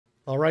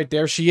All right,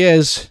 there she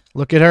is.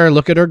 Look at her.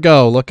 Look at her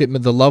go. Look at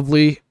the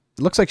lovely...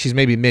 It looks like she's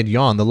maybe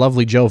mid-yawn. The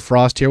lovely Joe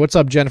Frost here. What's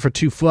up,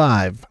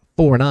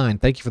 Jennifer2549?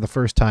 Thank you for the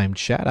first time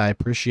chat. I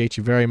appreciate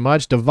you very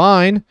much.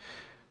 Divine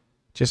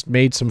just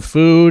made some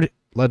food.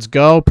 Let's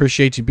go.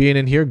 Appreciate you being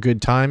in here.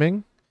 Good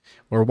timing.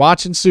 We're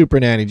watching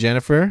Supernanny,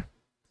 Jennifer.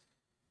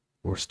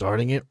 We're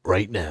starting it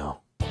right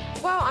now.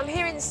 Well, I'm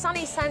here in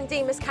sunny San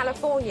Dimas,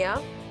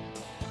 California,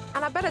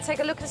 and I better take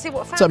a look and see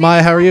what family. What's up,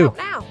 Maya? How are you?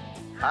 Now.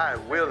 Hi,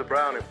 we're the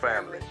Browning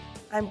family.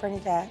 I'm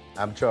Bernadette.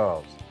 I'm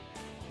Charles.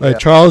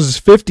 Charles is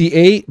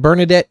 58,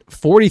 Bernadette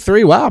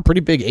 43. Wow,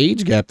 pretty big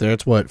age gap there.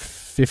 It's what,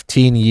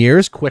 15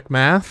 years? Quick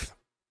math.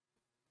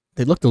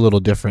 They looked a little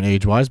different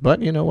age-wise,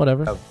 but you know,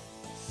 whatever. I have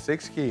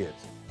 6 kids.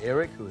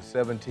 Eric, who is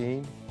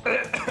 17.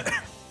 Okay.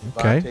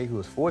 Devontae, who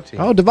is 14.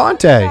 Oh,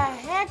 Devontae.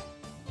 Heck?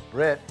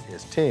 Brett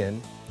is 10.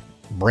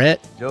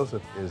 Brett.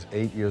 Joseph is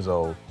 8 years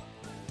old.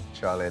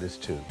 Charlotte is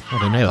 2. Oh,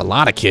 they made a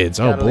lot of kids.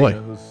 Oh, Catalina,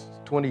 boy. who's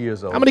 20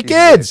 years old. How many She's in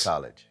kids?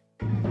 College.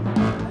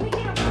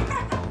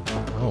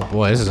 Oh,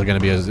 boy, this is gonna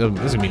be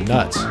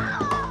nuts.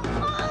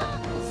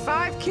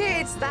 5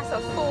 kids, that's a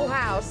full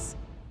house.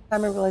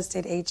 I'm a real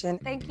estate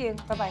agent. Thank you.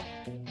 Bye-bye.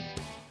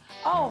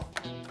 Oh,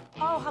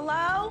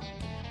 hello?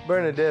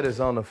 Bernadette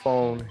is on the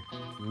phone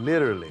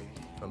literally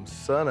from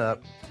sun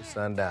up to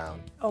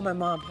sundown. Oh, my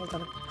mom. Hold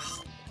on.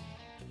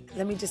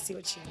 Let me just see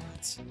what she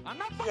wants.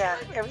 Yeah,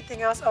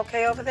 everything else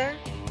okay over there?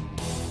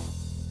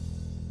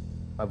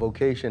 My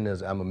vocation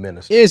is I'm a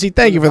minister. Izzy,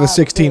 thank you for the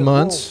 16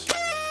 months.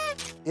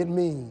 It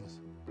means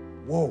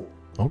whoa.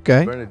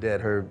 Okay.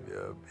 Bernadette, her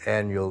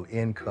annual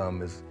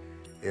income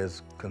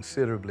is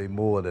considerably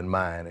more than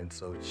mine, and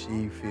so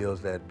she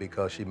feels that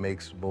because she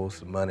makes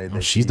most of the money,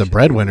 that she's she the should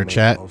breadwinner, make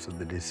chat. most of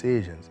the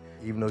decisions,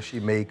 even though she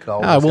may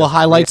call. We'll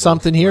highlight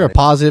something here, a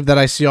positive that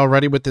I see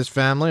already with this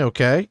family.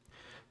 Okay.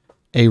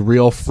 A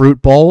real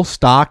fruit bowl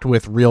stocked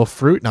with real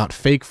fruit, not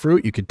fake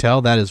fruit. You could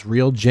tell that is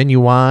real,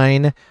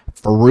 genuine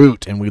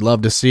fruit, and we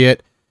love to see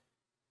it.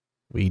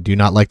 We do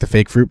not like the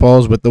fake fruit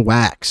bowls with the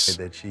wax.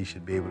 That she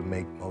should be able to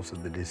make most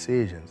of the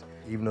decisions.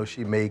 Even though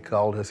she may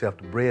call herself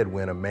the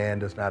breadwinner, man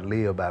does not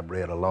live by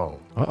bread alone.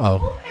 Uh-oh.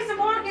 Who pays the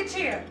mortgage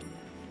here?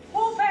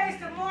 Who pays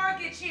the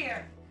mortgage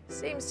here?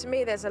 Seems to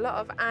me there's a lot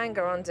of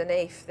anger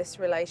underneath this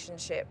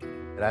relationship.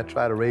 And I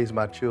try to raise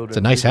my children. It's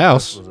a nice through the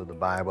house. principles of the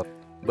Bible,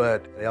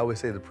 but they always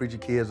say the preacher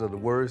kids are the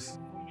worst.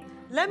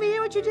 Let me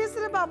hear what you just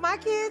said about my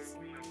kids.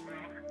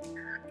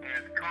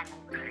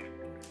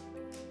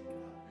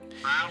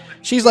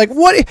 She's like,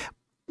 what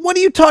are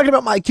you talking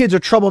about? My kids are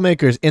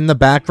troublemakers. In the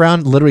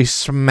background, literally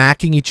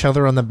smacking each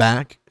other on the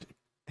back.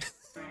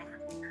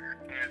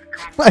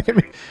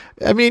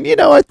 I mean, you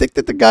know, I think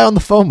that the guy on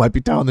the phone might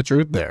be telling the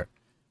truth there.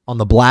 On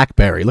the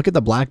BlackBerry. Look at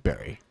the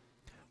BlackBerry.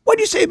 What'd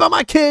you say about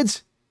my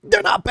kids?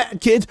 They're not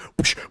bad kids.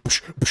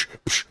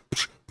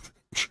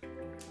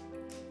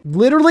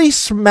 Literally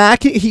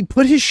smacking. He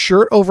put his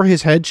shirt over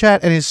his head,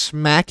 chat, and is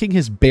smacking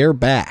his bare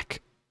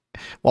back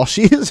while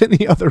she is in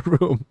the other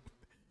room.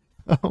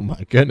 Oh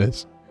my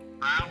goodness.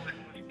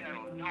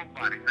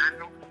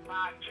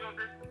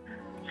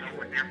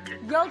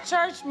 Your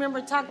church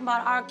member talking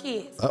about our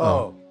kids.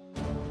 Uh-oh.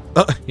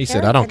 He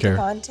said, Eric I don't care.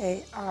 and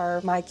Devontae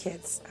are my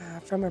kids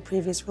from a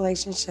previous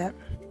relationship.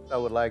 I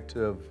would like to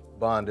have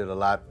bonded a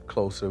lot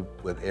closer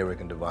with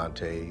Eric and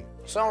Devontae.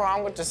 Something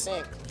wrong with the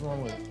sink. What's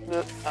wrong with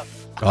it?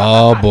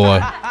 Oh boy.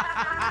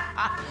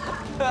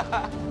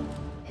 That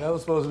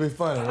was supposed to be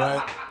funny,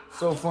 right?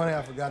 So funny,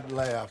 I forgot to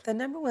laugh. The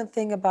number one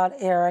thing about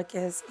Eric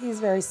is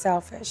he's very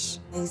selfish.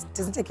 He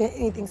doesn't take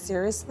anything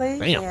seriously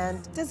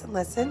and doesn't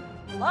listen.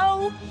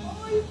 Hello?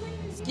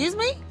 Excuse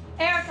me?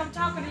 Eric, I'm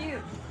talking to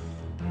you.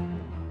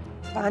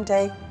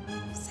 Devontae,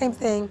 same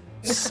thing.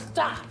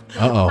 Stop.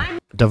 Uh-oh.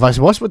 Device.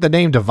 What's with the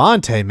name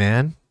Devontae,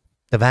 man?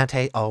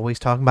 Devontae always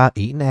talking about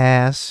eating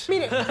ass.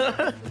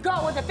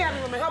 Go with the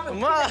family room and help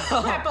him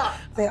wrap up.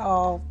 They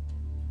all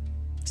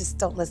just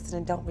don't listen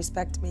and don't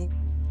respect me.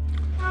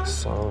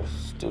 So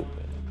stupid.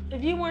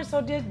 If you weren't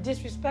so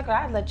disrespectful,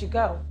 I'd let you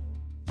go.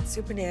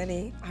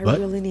 Supernanny, I What?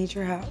 really need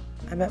your help.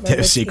 I'm at my Their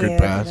wit's secret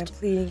end, past. and I'm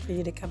pleading for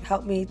you to come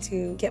help me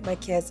to get my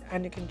kids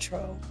under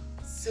control.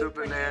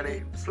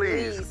 Supernanny,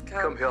 please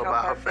come help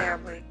our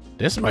family.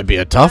 This might be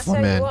a tough I'll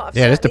one, tell you man. what, I've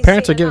Yeah, the certainly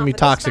parents are seen giving me enough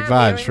of this toxic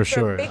family. vibes You're for in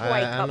for a sure. big I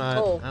wake-up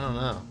call. don't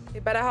know.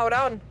 You better hold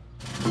on.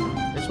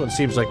 This one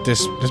seems like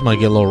this might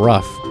get a little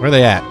rough. Where are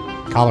they at?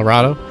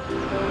 Colorado?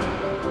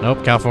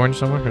 Nope, California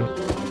somewhere.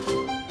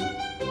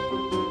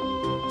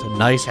 It's a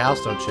nice house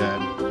though,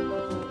 Chad.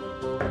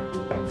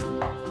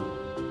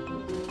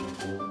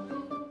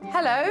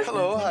 Hello.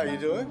 Hello, how you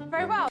doing?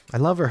 Very well. I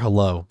love her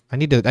hello. I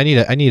need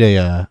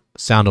a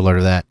sound alert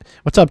of that.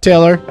 What's up,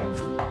 Taylor?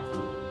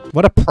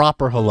 What a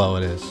proper hello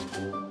it is.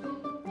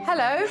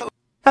 Hello.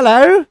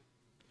 Hello.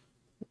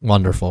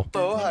 Wonderful.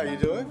 Hello, how you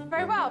doing?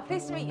 Very well.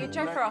 Pleased to meet you,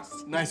 Joe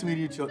Frost. Nice to meet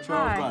you, Charles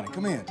Hi. Browning.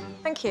 Come in.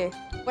 Thank you.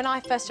 When I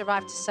first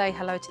arrived to say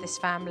hello to this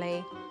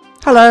family, I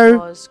Hello.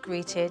 was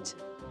greeted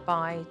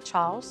by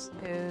Charles,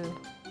 who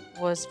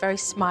was very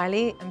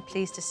smiley and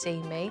pleased to see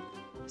me.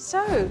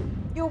 So,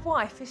 Your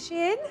wife, is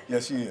she in?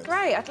 Yes, she is.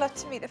 Great, I'd love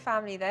to meet the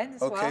family then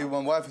as Okay,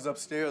 well. my wife is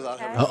upstairs. I'll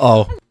have her.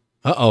 Uh-oh.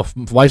 Uh-oh.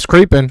 Wife's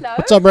creeping. Hello?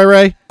 What's up, Ray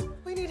Ray?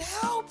 We need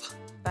help.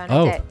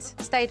 Bernadette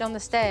stayed on the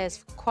stairs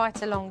for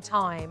quite a long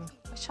time,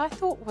 which I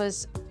thought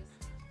was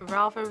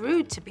rather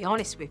rude, to be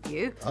honest with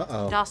you.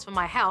 Uh-oh. She'd asked for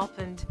my help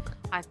and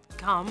I'd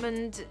come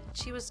and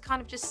she was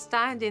kind of just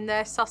standing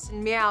there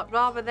sussing me out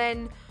rather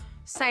than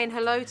saying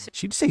hello to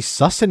She'd say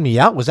sussing me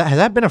out? Has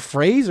that been a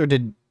phrase, or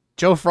did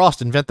Joe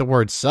Frost invent the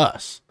word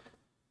sus?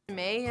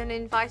 me and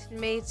invited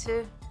me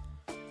to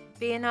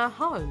be in her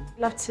home.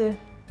 Love to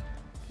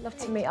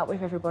meet up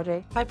with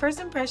everybody. My first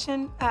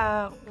impression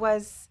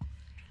was,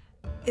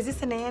 is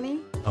this a nanny?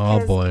 Oh,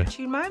 'Cause boy.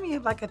 She reminded me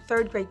of like a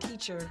third-grade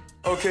teacher.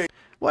 Okay.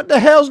 What the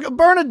hell's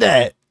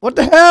Bernadette? What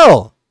the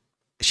hell?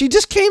 She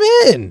just came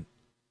in.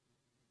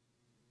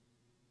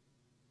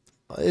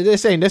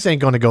 This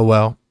ain't gonna go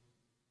well.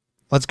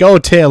 Let's go,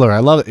 Taylor. I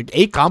love it.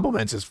 8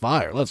 compliments is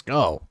fire. Let's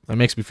go. That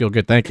makes me feel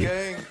good. Thank you.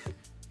 Gang.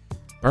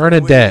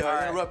 Bernadette.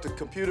 I interrupt the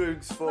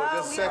computers for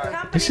just a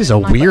second. This is a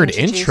got weird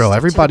introduced intro. to the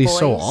Everybody's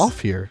so boys. off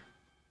here.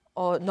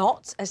 Or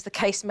not, as the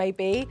case may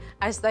be,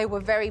 as they were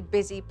very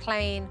busy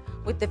playing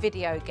with the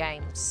video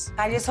games.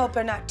 I just hope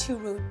they're not too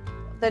rude.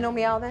 They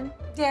normally are then?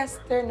 Yes,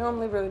 they're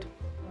normally rude.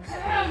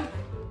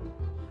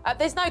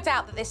 There's no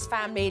doubt that this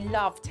family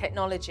love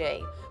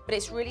technology, but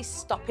it's really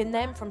stopping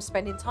them from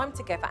spending time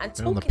together and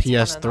talking On the to one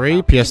PS3, another.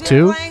 You've been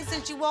PS2. playing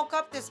since you woke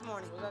up this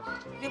morning.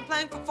 You've been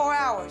playing for 4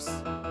 hours.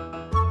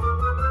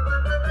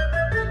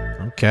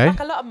 Okay. Like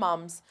a lot of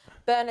mums,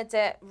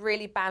 Bernadette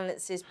really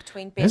balances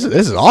between being This a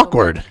is businesswoman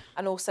awkward.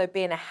 and also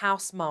being a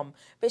house mum.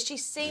 But she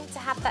seemed to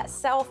have that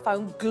cell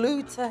phone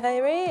glued to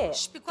her ear.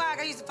 Shh, be quiet, I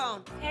gotta use the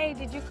phone. Hey,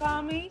 did you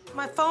call me?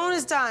 My phone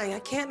is dying. I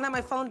can't let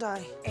my phone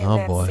die. And Oh,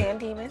 that's boy. San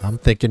Dimas. I'm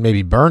thinking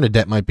maybe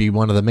Bernadette might be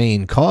one of the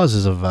main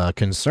causes of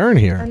concern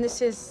here. And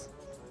this is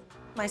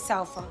My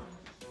cell phone.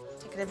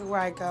 Take it everywhere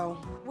I go.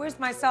 Where's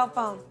my cell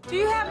phone? Do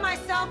you have my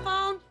cell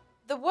phone?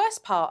 the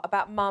worst part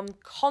about mum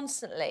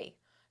constantly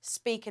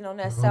speaking on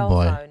her cell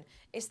boy. phone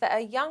is that her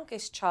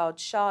youngest child,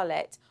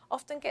 Charlotte,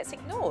 often gets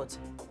ignored.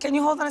 Can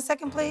you hold on a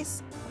second,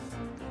 please?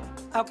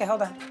 Okay,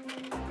 hold on.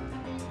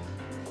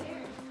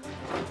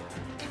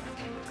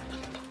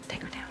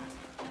 Take her down.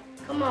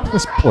 Come on.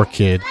 This poor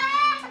kid.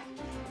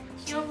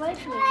 Don't like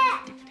me.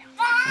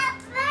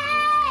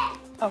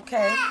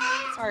 Okay.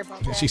 Sorry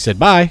about that. She said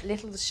bye.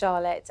 Little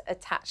Charlotte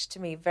attached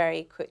to me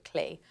very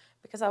quickly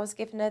because I was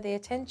giving her the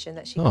attention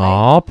that she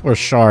Aw, poor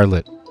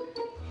Charlotte.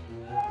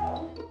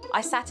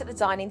 I sat at the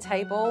dining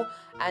table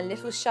and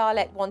little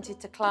Charlotte wanted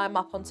to climb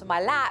up onto my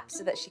lap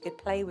so that she could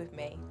play with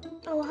me.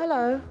 Oh,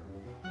 hello.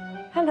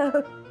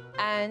 Hello.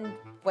 And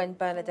when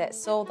Bernadette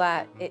saw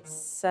that, it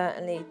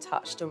certainly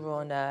touched a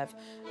raw nerve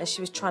as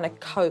she was trying to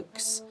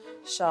coax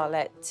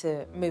Charlotte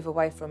to move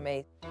away from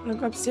me. Wanna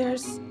go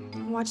upstairs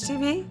and watch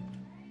TV?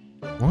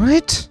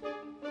 What?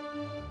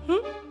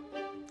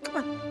 Come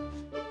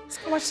on. Let's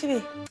go watch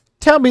TV.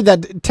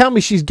 Tell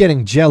me she's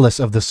getting jealous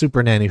of the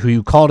Supernanny who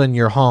you called in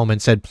your home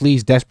and said,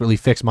 please desperately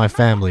fix my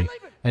family.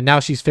 And now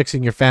she's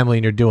fixing your family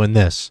and you're doing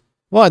this.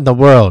 What in the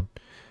world?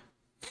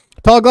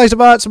 Tall glass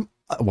of some...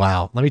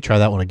 Wow, let me try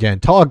that one again.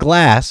 Tall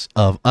glass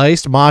of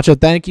iced matcha.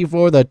 Thank you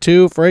for the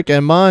 2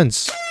 freaking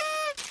months.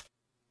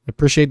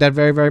 Appreciate that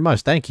very, very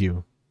much. Thank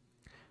you.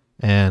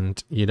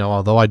 And, you know,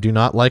 although I do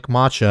not like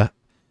matcha,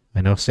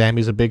 I know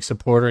Sammy's a big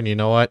supporter, and you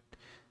know what?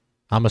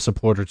 I'm a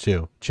supporter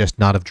too. Just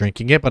not of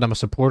drinking it, but I'm a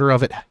supporter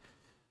of it.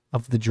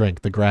 Of the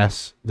drink, the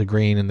grass, the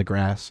green and the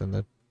grass and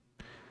the...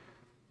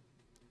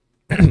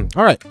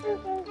 All right. Come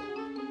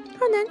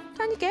on then,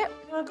 down you get.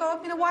 You wanna go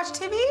with me to watch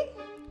TV?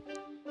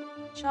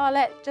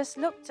 Charlotte just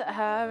looked at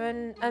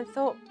her and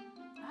thought,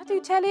 I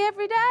do telly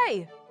every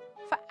day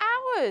for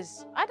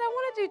hours. I don't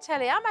want to do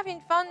telly. I'm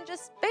having fun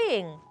just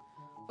being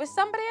with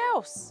somebody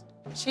else.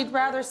 She'd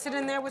rather sit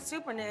in there with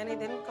Supernanny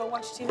than go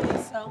watch TV,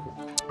 so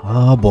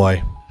Oh,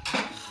 boy.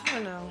 I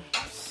don't know.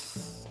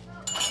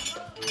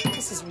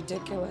 This is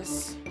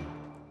ridiculous.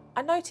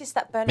 I noticed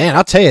that Bernadette Man,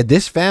 I'll tell you,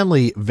 this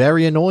family,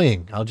 very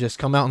annoying. I'll just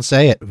come out and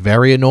say it.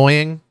 Very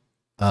annoying.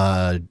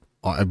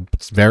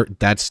 It's very,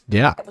 that's,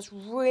 yeah. was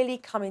really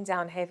coming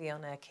down heavy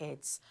on her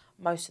kids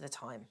most of the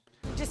time.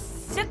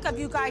 Just sick of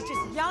you guys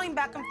just yelling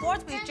back and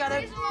forth with each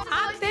other.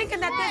 I'm thinking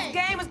that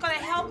this game is gonna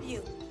help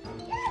you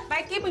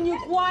by keeping you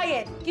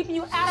quiet, keeping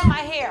you out of my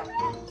hair.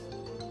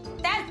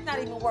 That's not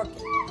even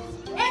working.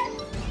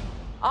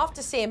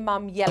 After seeing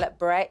Mum yell at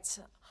Brett,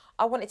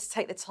 I wanted to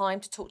take the time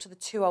to talk to the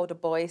 2 older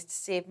boys to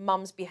see if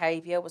Mum's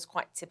behaviour was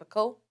quite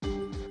typical.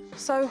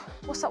 So,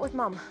 what's up with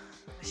Mum?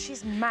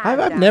 She's mad.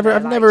 I've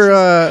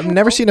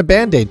never seen a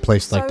Band-Aid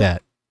placed like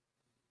that.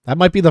 That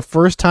might be the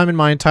first time in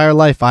my entire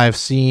life I have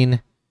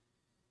seen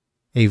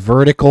a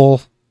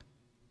vertical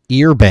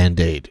ear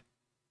Band-Aid.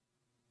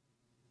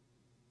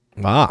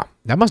 Wow,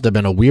 that must have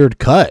been a weird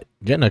cut.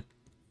 Getting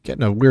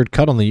a weird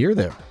cut on the ear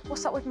there.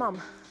 What's up with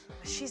Mum?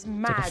 She's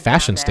mad. like a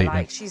fashion down there, statement.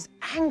 Like, she's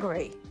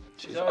angry.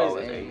 She's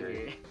always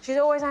angry. She's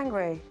always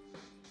angry.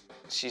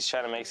 She's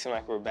trying to make it seem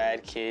like we're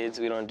bad kids.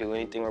 We don't do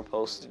anything we're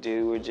supposed to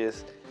do. We're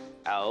just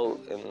out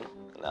and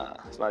Nah,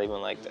 it's not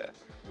even like that.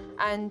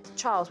 And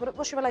Charles,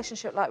 what's your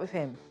relationship like with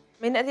him?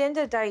 I mean, at the end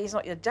of the day, he's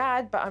not your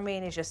dad, but I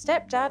mean, he's your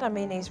stepdad. I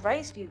mean, he's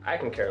raised you. I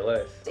can care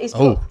less. He's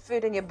put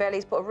food in your belly,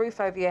 he's put a roof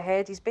over your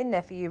head. He's been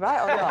there for you,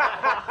 right or not?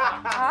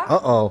 Huh?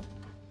 Uh-oh.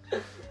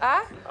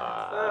 Huh?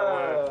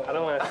 I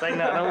don't want to say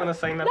nothing. I don't want to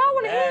say nothing. No, I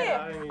want to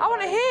hear. I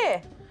want to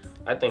hear.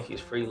 I think he's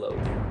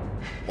freeloading.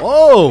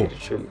 Whoa. The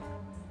truth.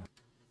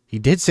 He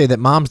did say that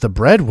mom's the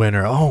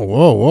breadwinner. Oh,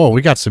 whoa, whoa.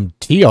 We got some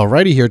tea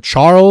already here.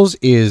 Charles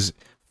is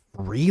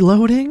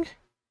reloading?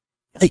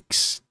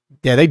 Yikes.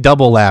 Yeah, they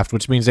double laughed,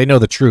 which means they know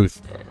the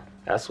truth. Yeah,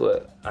 that's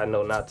what I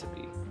know not to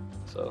be.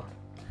 So,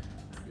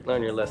 you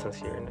learn your lessons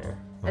here and there.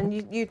 And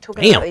you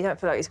talking about that you don't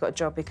feel like he's got a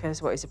job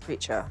because, what, he's a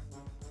preacher?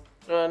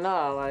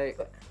 No, like,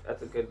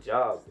 that's a good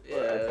job.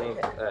 But I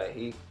think that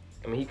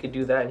he could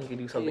do that and he could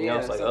do something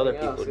else like other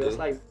people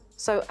do.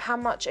 So how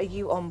much are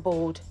you on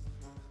board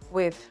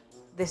with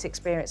this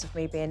experience of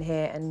me being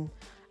here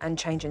and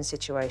changing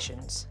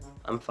situations?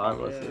 I'm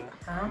fine with it.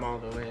 I'm all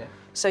the way.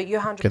 So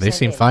you're 100%. Okay, they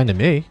seem fine to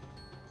me.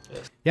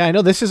 Yeah, I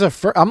know this is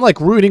I'm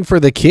like rooting for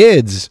the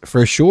kids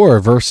for sure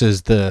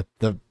versus the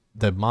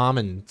mom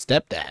and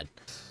stepdad.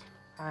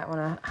 All right, I want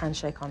a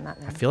handshake on that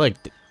then. I feel like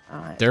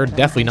they're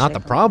definitely not the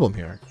problem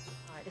here.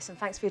 All right, listen,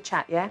 thanks for your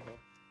chat, yeah?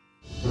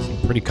 Seem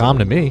pretty calm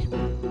to me.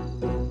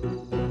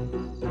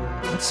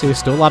 Let's see,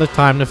 still a lot of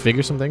time to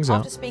figure some things out.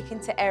 After speaking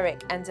to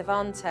Eric and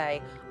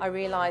Devante, I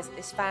realised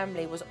this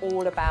family was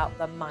all about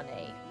the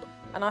money.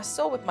 And I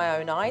saw with my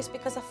own eyes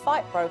because a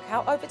fight broke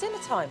out over dinner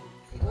time.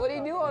 What do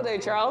you do all day,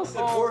 Charles?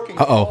 Working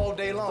all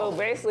day long. So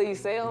basically, you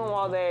stay home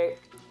all day,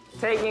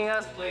 taking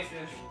us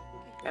places,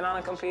 and on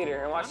a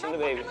computer and watching the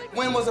baby.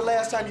 When was the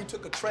last time you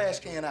took a trash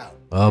can out?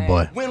 Oh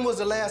boy. When was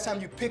the last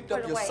time you picked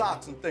up your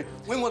socks and things?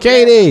 When was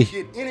Katie! the last time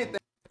you did anything?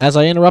 As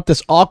I interrupt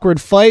this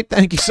awkward fight,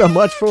 thank you so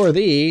much for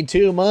the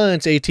 2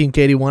 months,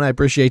 18KD1. I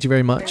appreciate you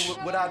very much.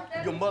 Without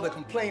your mother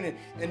complaining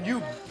and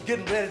you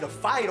getting ready to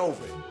fight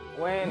over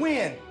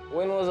it.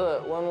 When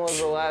was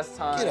the last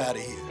time? Get out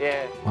of here.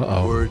 Yeah.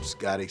 Uh-oh. Words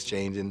got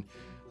exchanging.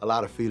 A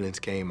lot of feelings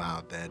came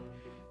out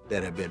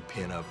that have been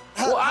pinned up.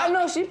 Well, I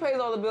know she pays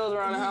all the bills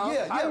around the house.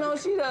 Yeah, I know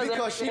she does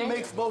because everything. she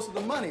makes most of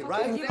the money,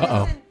 right?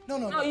 Uh-oh.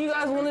 No, you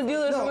guys want to do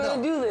this, we're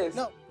going to do this.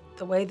 No.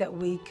 The way that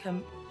we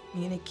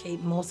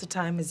communicate most of the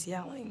time is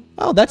yelling.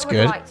 Oh, that's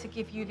good. Like to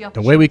give you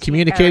The way we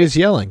communicate is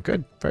yelling.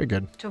 Good, very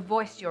good. to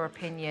voice your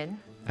opinion.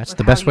 That's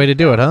the best way to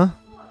do it, huh?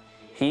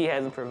 He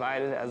hasn't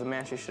provided as a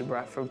man should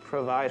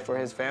provide for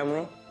his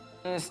family.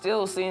 And it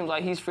still seems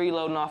like he's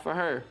freeloading off of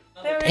her.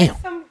 There is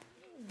some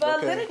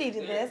validity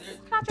to this.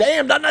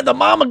 Damn, not the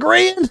mom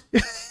agreeing?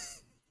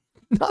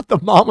 Not the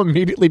mom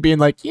immediately being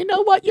like, you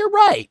know what, you're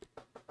right.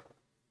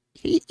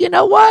 You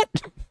know what?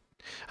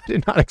 I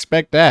did not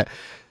expect that.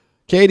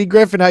 Katie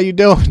Griffin, how you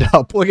doing?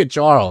 No, look at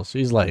Charles.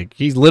 He's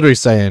literally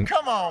saying,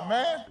 Come on,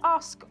 man.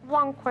 Ask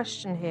one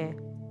question here.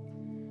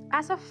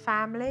 As a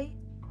family,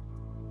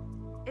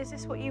 is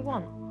this what you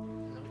want?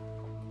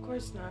 Of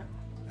course not.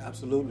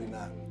 Absolutely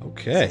not.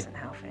 okay. This isn't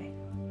healthy.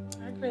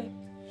 I agree.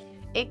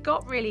 It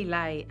got really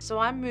late, so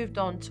I moved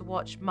on to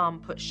watch Mum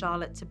put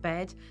Charlotte to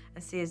bed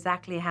and see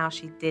exactly how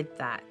she did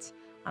that.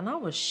 And I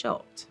was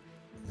shocked.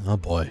 Oh,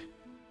 boy.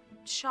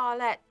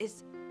 Charlotte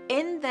is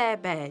in their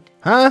bed.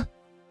 Huh?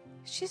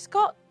 She's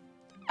got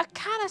a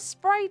can of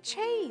sprayed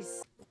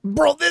cheese.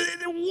 Bro,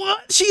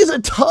 what? She's a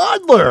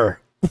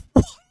toddler.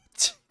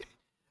 What?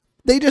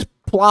 They just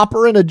plop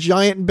her in a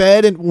giant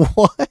bed and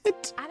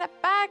what? And a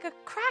bag of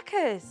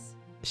crackers.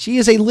 She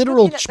is a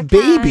literal Looking at the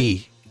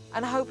baby.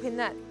 And hoping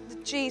that the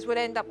cheese would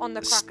end up on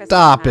the crackers.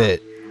 Stop somehow.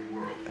 it.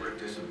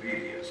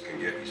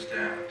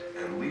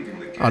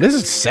 Oh, this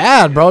is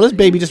sad, bro. This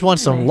baby just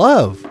wants some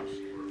love. Do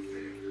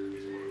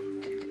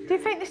you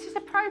think this is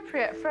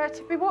appropriate for her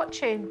to be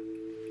watching?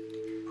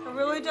 I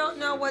really don't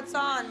know what's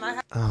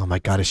on. Oh my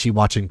God, is she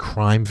watching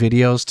crime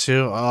videos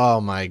too?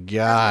 Oh my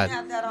God.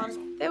 Have that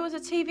on. There was a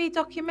TV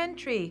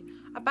documentary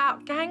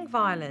about gang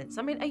violence.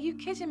 I mean, are you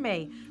kidding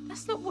me?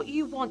 That's not what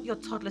you want your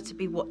toddler to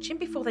be watching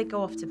before they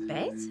go off to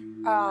bed.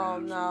 Oh,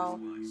 no.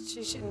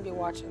 She shouldn't be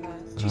watching that.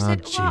 She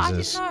said, well, I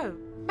didn't know.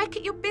 Make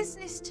it your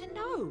business to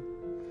know.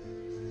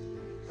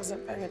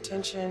 Wasn't paying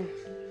attention.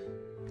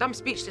 I'm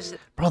speechless.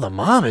 Bro, the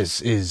mom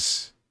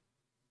is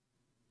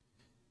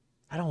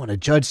I don't want to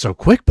judge so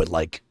quick, but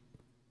like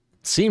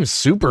seems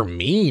super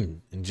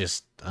mean and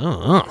just I don't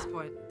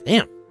know.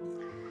 Damn.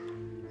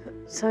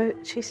 So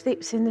she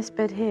sleeps in this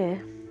bed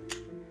here.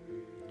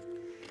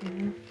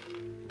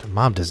 The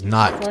mom does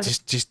not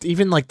just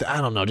even like the,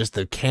 I don't know, just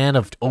the can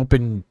of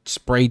open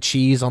spray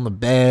cheese on the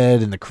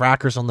bed and the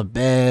crackers on the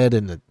bed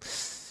and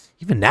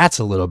even that's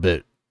a little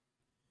bit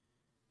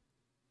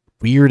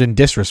weird and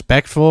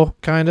disrespectful,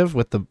 kind of,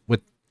 with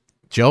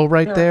Joe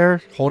right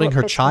there holding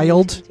her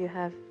child. Do you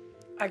have?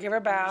 I give her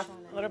a bath,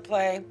 let her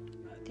play.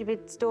 Do you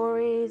read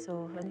stories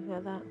or anything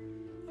like that?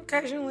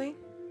 Occasionally.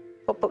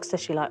 What books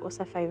does she like? What's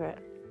her favourite?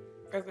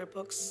 Regular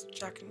books,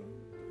 Jack and...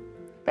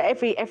 But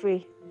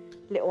every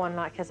little one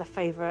like has a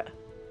favourite.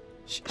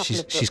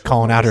 She's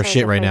calling out her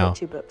shit right now.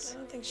 2 books. I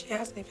don't think she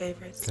has any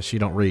favorites. Because she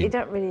don't You read.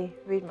 don't really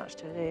read much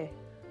to her, do you?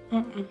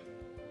 Mm-mm.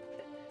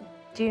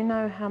 Do you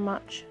know how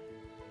much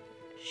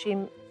she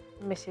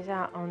misses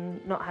out on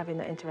not having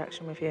that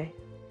interaction with you?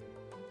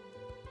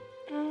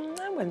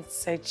 I wouldn't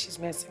say she's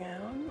missing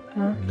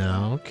out.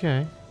 No,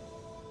 okay.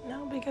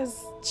 No,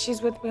 because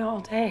she's with me all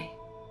day.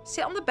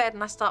 Sit on the bed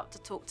and I start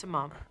to talk to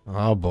Mum.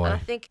 Oh, boy. And I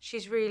think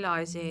she's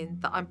realising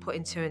that I'm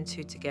putting two and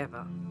two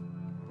together.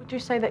 Would you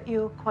say that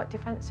you're quite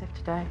defensive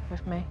today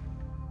with me?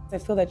 I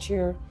feel that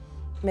you're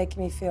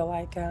making me feel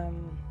like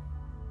I'm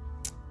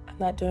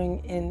not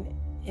doing an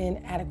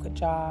inadequate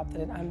job,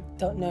 that I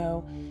don't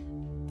know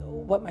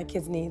what my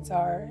kids' needs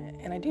are,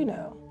 and I do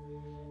know.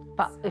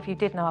 But if you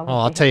did know, I wouldn't. Well,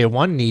 I'll tell you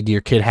one need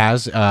your kid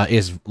has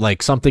is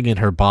like something in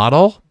her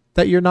bottle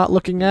that you're not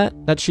looking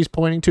at that she's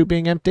pointing to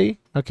being empty.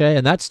 Okay,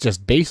 and that's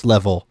just base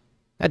level.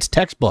 That's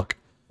textbook.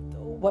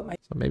 What my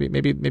So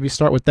maybe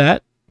start with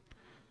that.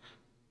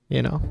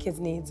 You know, kids'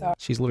 needs are,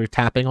 she's literally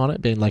tapping on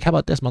it, being like, "How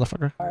about this,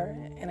 motherfucker?"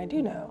 and I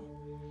do know.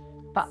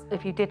 But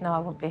if you did know, I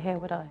wouldn't be here,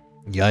 would I?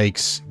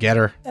 Yikes! Get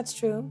her. That's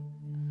true.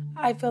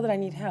 I feel that I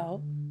need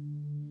help.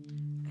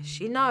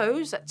 She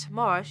knows that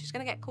tomorrow she's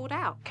going to get called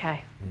out.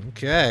 Okay.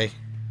 Okay.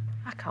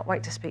 I can't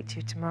wait to speak to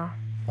you tomorrow.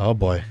 Oh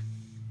boy.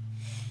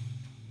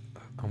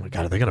 Oh my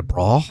God, are they gonna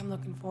brawl? I'm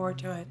looking forward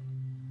to it.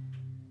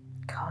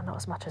 God, not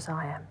as much as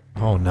I am.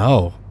 Oh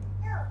no.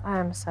 I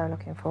am so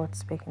looking forward to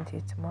speaking to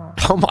you tomorrow.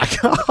 Oh my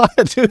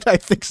God, dude! I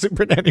think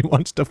Supernanny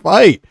wants to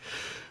fight.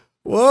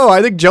 Whoa,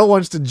 I think Joe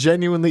wants to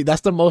genuinely.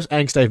 That's the most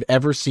angst I've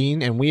ever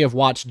seen, and we have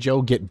watched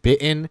Joe get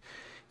bitten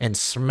and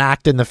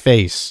smacked in the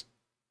face.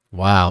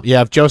 Wow.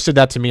 Yeah, if Joe said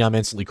that to me, I'm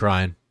instantly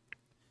crying.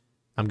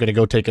 I'm going to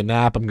go take a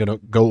nap. I'm going to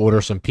go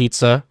order some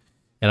pizza.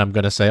 And I'm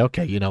going to say,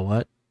 okay, you know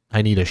what?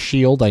 I need a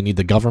shield. I need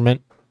the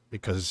government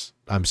because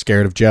I'm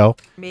scared of Joe.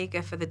 I'm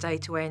eager for the day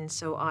to end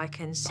so I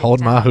can sit Hold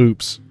my down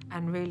hoops.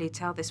 and really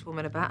tell this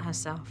woman about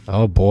herself.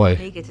 Oh, boy.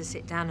 I'm eager to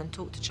sit down and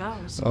talk to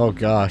Charles. Oh,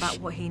 gosh. About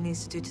what he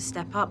needs to do to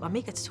step up. I'm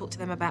eager to talk to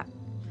them about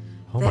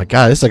Oh, my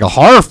God. This is like a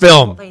horror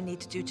film. what they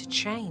need to do to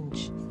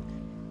change.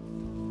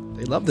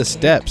 They love the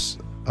steps.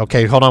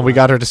 Okay, hold on. We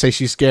got her to say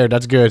she's scared.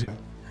 That's good.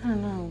 I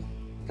don't know.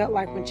 Felt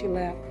like when she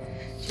left,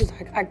 she's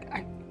like,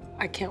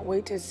 I can't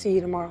wait to see you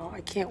tomorrow.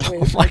 I can't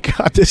wait. Oh, my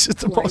God. This is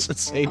the Like, most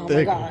insane oh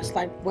thing. my gosh,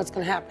 like, what's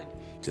going to happen?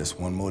 Just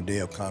one more day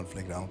of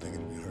conflict. I don't think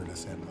it'll hurt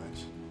us that much.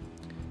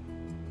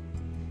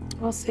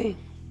 We'll see.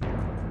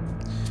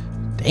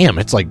 Damn,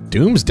 it's like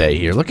doomsday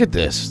here. Look at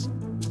this.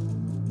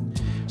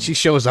 She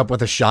shows up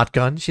with a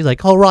shotgun. She's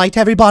like, all right,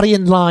 everybody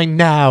in line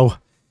now.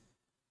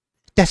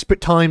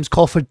 Desperate times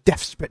call for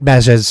desperate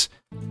measures.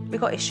 We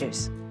got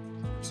issues.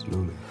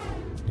 Absolutely.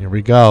 Here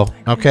we go.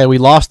 Okay, we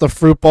lost the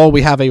fruit bowl.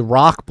 We have a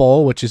rock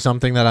bowl, which is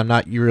something that I'm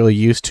not really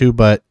used to,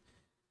 but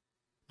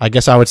I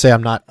guess I would say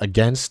I'm not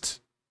against.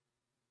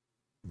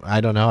 I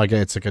don't know. I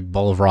guess it's like a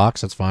bowl of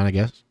rocks. That's fine, I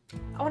guess.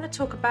 I want to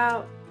talk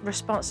about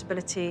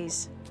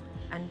responsibilities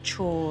and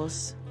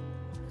chores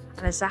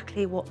and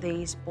exactly what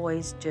these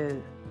boys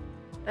do.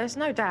 There's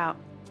no doubt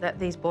that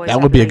these boys That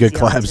have would be a good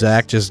lazy collab, asses.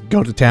 Zach. Just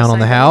go to town on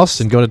the Same house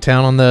as- and go to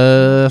town on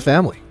the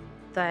family.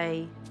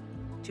 They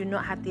do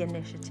not have the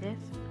initiative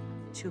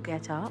to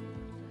get up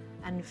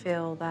and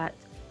feel that,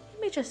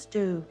 let me just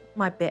do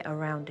my bit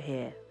around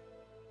here.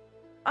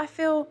 I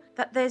feel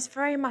that there's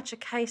very much a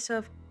case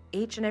of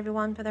each and every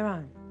one for their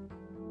own.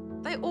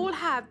 They all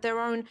have their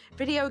own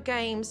video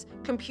games,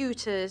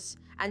 computers,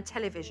 and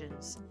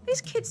televisions.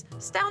 These kids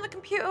stay on the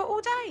computer all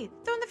day.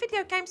 They're on the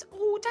video games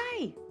all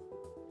day.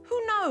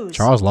 Who knows?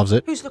 Charles loves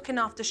it. Who's looking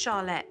after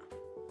Charlotte?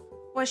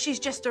 Well, she's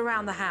just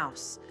around the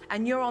house,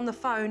 and you're on the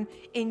phone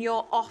in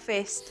your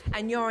office,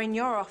 and you're in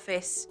your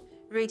office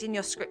reading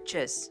your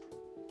scriptures.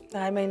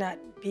 I may not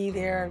be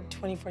there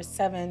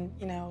 24/7,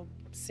 you know,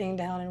 sitting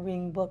down and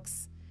reading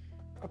books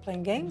or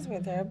playing games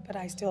with her, but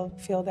I still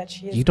feel that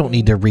she is. You don't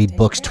need to read taken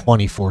books care of. How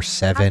do you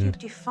 24/7.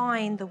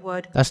 define the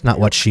word? That's not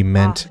what she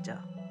meant. after?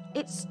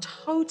 It's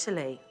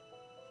totally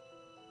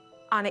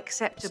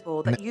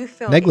unacceptable that you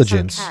feel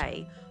negligence. it's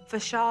okay for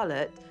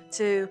Charlotte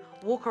to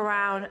walk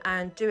around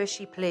and do as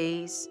she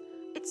please.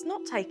 It's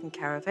not taking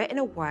care of it in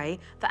a way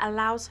that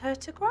allows her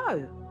to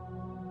grow.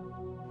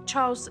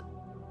 Charles,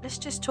 let's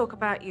just talk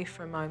about you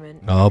for a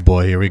moment. Oh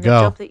boy, here we The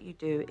go. job that you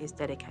do is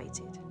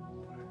dedicated.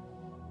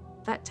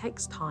 That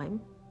takes time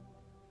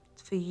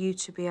for you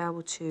to be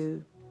able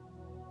to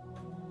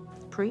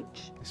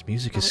preach. This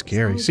music But is it's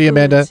scary. no See you,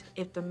 Amanda. good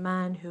if the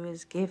man who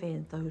is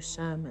giving those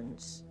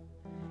sermons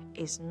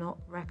is not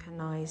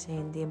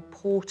recognizing the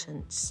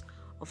importance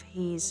of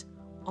his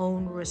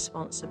own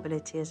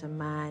responsibility as a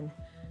man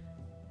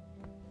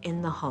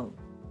in the home.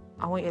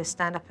 I want you to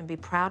stand up and be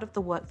proud of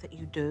the work that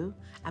you do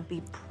and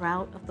be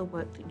proud of the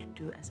work that you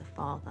do as a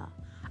father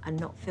and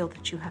not feel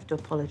that you have to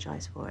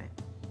apologize for it.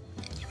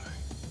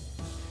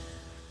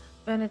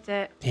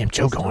 Bernadette. Damn,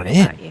 Joe let's going talk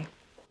in. about you.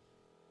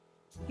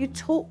 You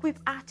talk with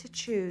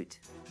attitude.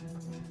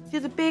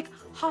 You're the big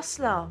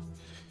hustler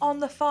on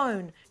the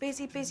phone.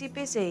 Busy, busy,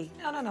 busy.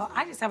 No.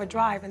 I just have a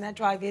drive, and that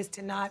drive is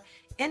to not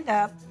end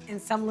up in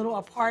some little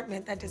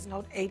apartment that doesn't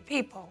hold 8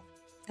 people.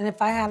 And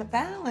if I had a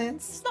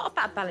balance. It's not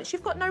about balance.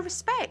 You've got no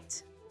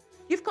respect.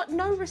 You've got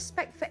no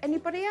respect for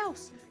anybody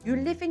else. You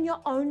live in your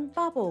own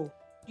bubble.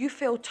 You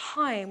feel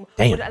time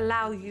would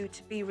allow you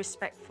to be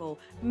respectful.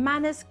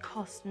 Manners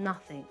cost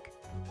nothing.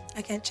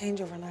 I can't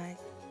change overnight.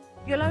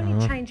 You'll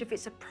only change if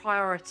it's a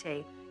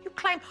priority. You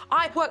claim,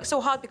 I work so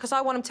hard because I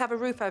want them to have a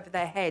roof over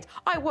their head.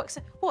 I work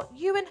so, what,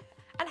 you and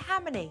how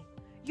many?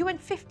 You and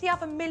 50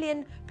 other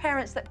million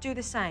parents that do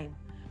the same.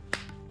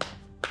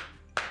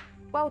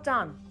 Well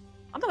done.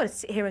 I'm not going to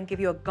sit here and give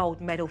you a gold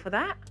medal for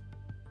that.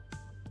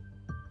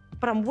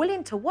 But I'm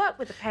willing to work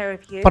with a pair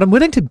of you. But I'm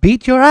willing to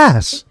beat your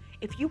ass.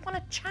 If you want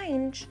to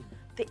change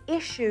the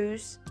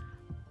issues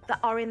that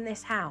are in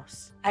this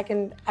house. I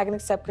can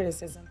accept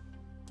criticism.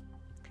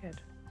 Good.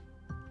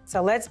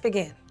 So let's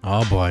begin.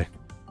 Oh boy.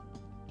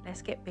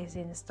 Let's get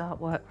busy and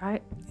start work,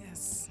 right?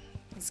 Yes.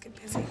 Let's get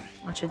busy.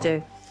 What you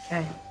do?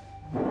 Okay.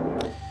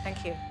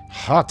 Thank you.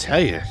 I'll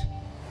tell you.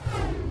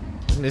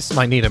 This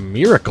might need a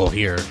miracle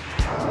here.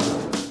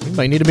 We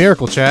might need a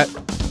miracle, chat.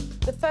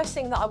 The first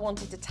thing that I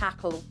wanted to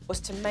tackle was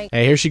to make...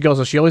 Hey, here she goes.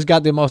 So she always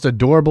got the most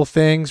adorable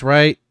things,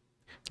 right?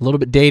 A little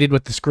bit dated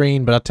with the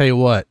screen, but I'll tell you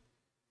what.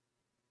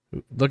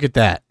 Look at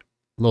that.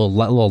 Little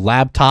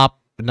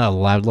laptop, not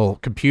a little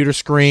computer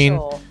screen.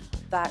 Sure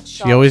that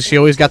She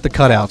always got the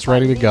cutouts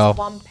ready to go.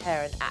 One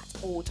parent at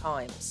all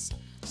times.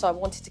 So I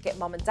wanted to get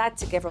mum and dad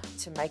together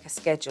to make a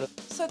schedule.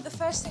 So the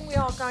first thing we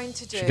are going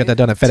to do She got that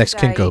done at FedEx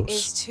today Kinko's.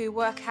 is to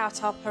work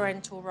out our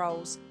parental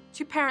roles.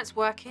 Two parents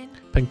working.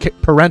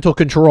 Parental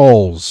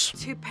controls.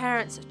 Two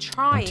parents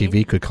trying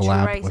MTV could to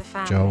collab raise a with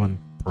family. Joe and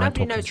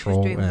parental Nobody knows control.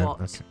 who's doing Yeah,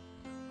 what. okay.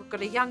 We've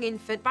got a young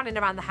infant running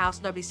around the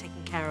house. Nobody's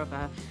taking care of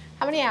her.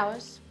 How many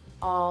hours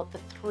are the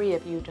three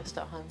of you just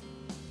at home?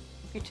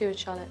 You two and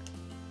Charlotte?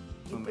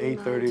 From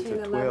 8:30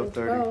 to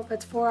 12:30.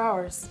 That's 4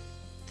 hours.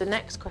 The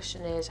next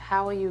question is,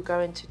 how are you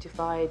going to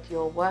divide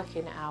your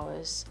working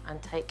hours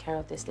and take care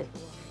of this little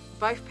one?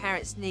 Both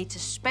parents need to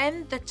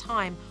spend the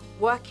time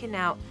working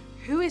out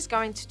who is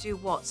going to do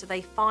what so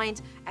they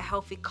find a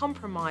healthy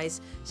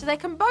compromise so they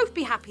can both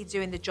be happy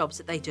doing the jobs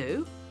that they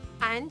do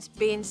and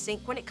be in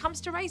sync when it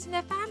comes to raising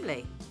their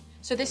family.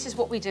 So this is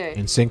what we do.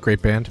 In sync,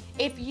 great band.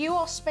 If you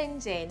are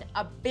spending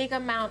a big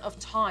amount of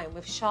time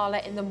with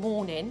Charlotte in the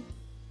morning,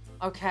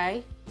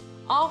 okay,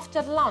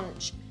 after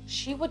lunch,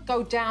 she would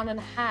go down and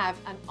have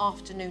an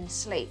afternoon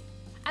sleep.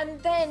 And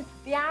then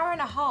the hour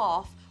and a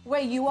half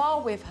where you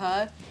are with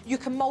her, you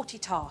can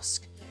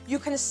multitask. You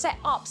can set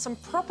up some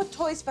proper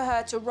toys for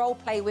her to role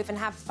play with and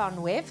have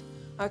fun with,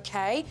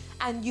 okay?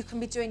 And you can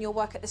be doing your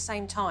work at the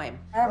same time.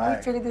 Have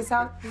we figured this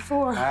out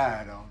before?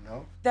 I don't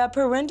know. The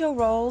parental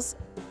roles,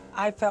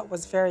 I felt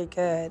was very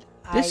good.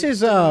 This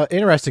is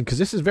interesting because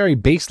this is very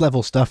base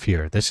level stuff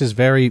here. This is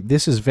very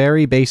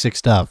basic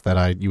stuff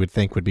that you would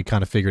think would be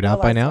kind of figured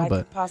out by now.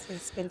 But possibly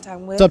spend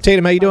time with what's up,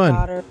 Tatum? How you doing?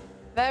 daughter.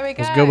 There we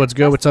go. What's good? What's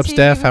good? What's up, That's the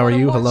Steph? TV How are we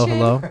you? wanna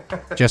Hello, watch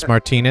hello. Jess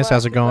Martinez,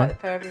 how's it going?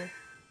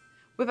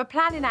 With a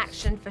plan in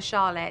action for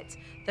Charlotte,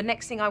 the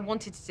next thing I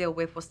wanted to deal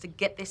with was to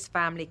get this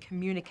family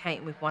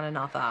communicating with one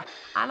another.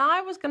 And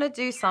I was going to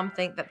do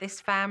something that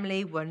this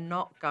family were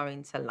not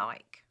going to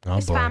like. Oh,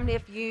 This boy. family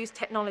have used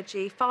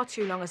technology far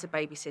too long as a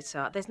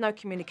babysitter. There's no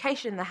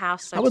communication in the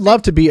house. So I would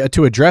love to be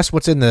to address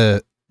what's in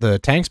the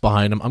tanks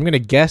behind them. I'm gonna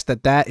guess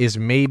that is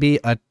maybe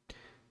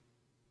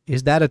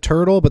is that a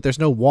turtle? But there's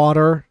no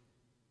water.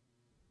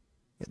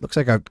 It looks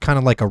like a kind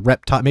of like a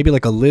reptile, maybe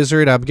like a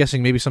lizard. I'm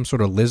guessing maybe some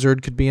sort of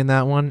lizard could be in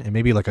that one, and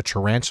maybe like a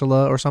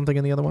tarantula or something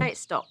in the other one. it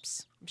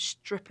stops. I'm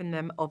stripping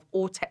them of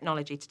all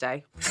technology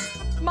today.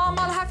 Mum,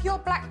 I'll have your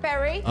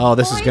BlackBerry. Oh,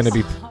 this is Boys, gonna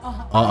be. I'll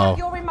have Uh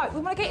your remote.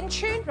 We want to get in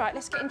tune, right?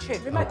 Let's get in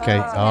tune. Remote. Okay.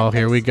 control. Oh,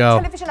 here we go.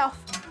 Television off.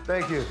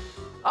 Thank you.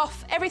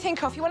 Off. Everything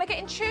off. You want to get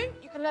in tune?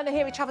 You can learn to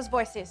hear each other's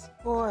voices.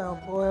 Boy, oh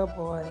boy, oh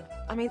boy.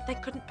 I mean, they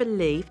couldn't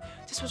believe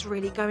this was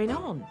really going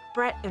on.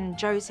 Brett and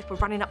Joseph were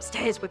running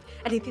upstairs with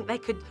anything they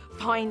could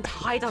find,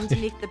 hide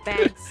underneath the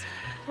beds.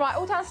 Right,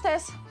 all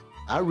downstairs.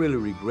 I really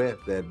regret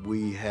that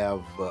we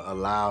have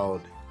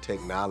allowed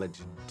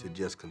technology to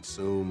just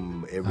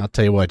consume I'll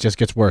tell you what, it just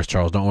gets worse,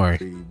 Charles. Don't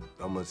worry.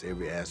 almost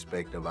every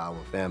aspect of our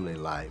family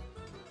life.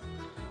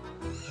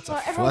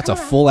 That's a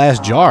full ass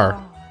jar.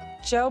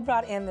 Joe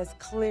brought in this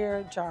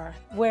clear jar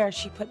where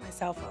she put my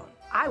cell phone.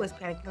 I was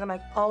panicking because I'm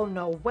like, oh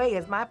no way,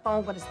 is my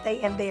phone going to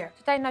stay in there?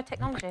 Today, no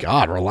technology.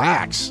 God,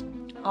 relax.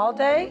 All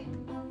day?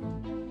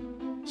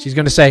 She's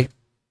gonna say,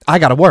 "I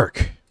gotta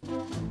work."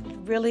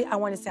 Really, I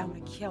want to say I'm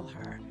going to kill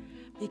her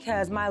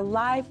because my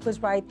life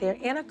was right there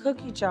in a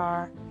cookie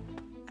jar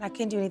and I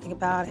couldn't do anything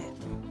about it.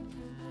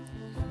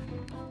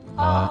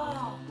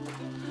 Oh,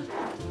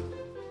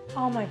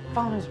 my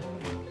phone is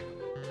ringing.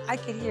 I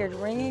could hear it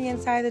ringing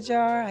inside the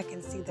jar. I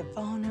can see the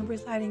phone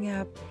numbers lighting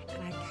up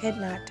and I could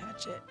not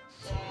touch it.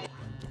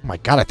 Oh my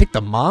God, I think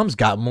the mom's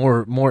got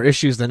more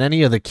issues than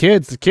any of the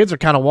kids. The kids are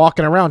kind of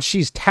walking around.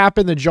 She's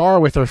tapping the jar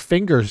with her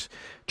fingers,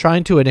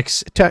 trying to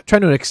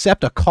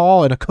accept a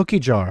call in a cookie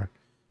jar.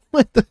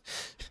 What the?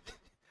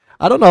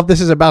 I don't know if this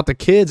is about the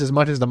kids as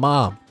much as the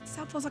mom.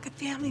 Cell phone's like a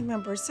family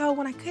member, so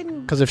when I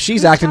couldn't... Because if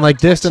she's acting like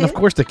this, then of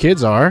course the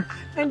kids are.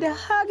 And to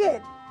hug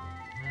it.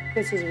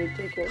 This is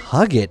ridiculous.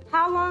 Hug it.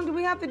 How long do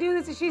we have to do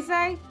this, did she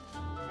say?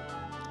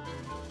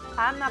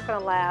 I'm not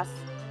gonna last.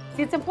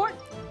 See, it's important.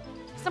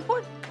 It's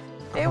important.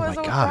 It was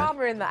all God.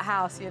 drama in that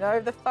house, you know.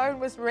 The phone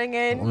was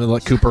ringing. Let me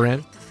let Cooper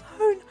in. The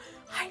phone.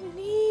 I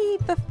need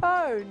the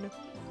phone.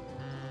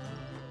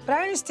 But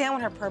I understand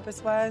what her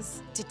purpose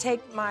was, to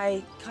take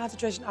my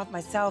concentration off my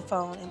cell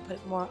phone and put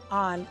it more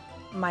on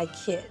my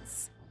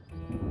kids.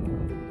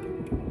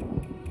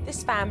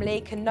 This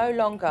family can no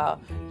longer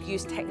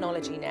use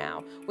technology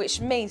now,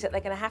 which means that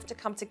they're going to have to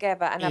come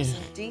together and have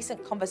some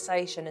decent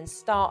conversation and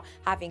start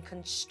having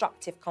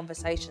constructive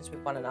conversations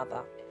with one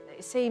another.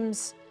 It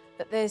seems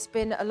that there's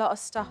been a lot of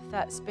stuff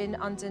that's been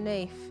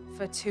underneath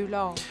for too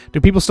long.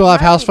 Do people still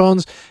have house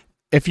phones?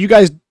 If you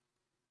guys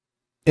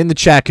in the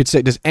chat could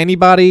say, does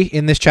anybody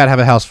in this chat have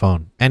a house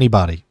phone?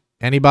 Anybody?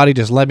 Anybody?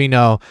 Just let me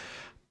know.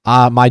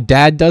 My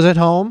dad does at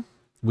home.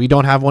 We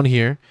don't have one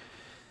here.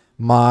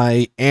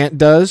 My aunt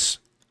does.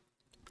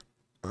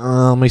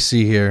 Let me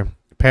see here.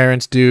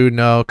 Parents do.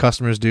 No.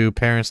 Customers do.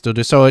 Parents still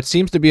do. So it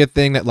seems to be a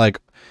thing that like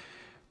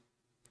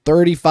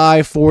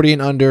 35, 40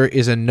 and under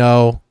is a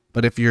no.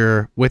 But if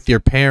you're with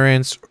your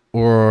parents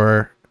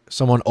or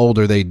someone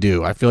older, they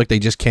do. I feel like they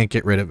just can't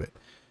get rid of it.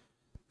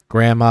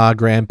 Grandma,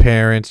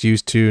 grandparents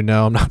used to.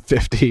 No, I'm not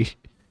 50.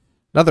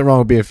 Nothing wrong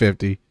with being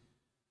 50.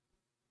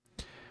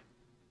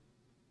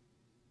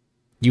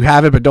 You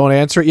have it, but don't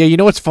answer it. Yeah, you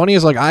know what's funny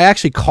is like I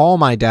actually call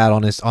my dad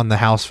on the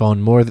house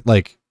phone more than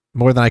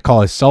I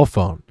call his cell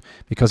phone,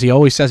 because he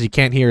always says he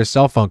can't hear his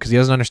cell phone because he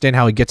doesn't understand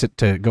how he gets it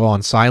to go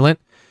on silent.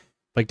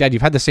 Like, Dad,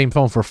 you've had the same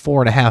phone for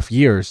 4.5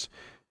 years.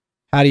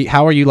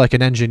 How are you like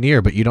an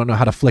engineer, but you don't know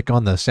how to flick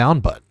on the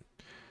sound button?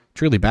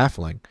 Truly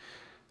baffling.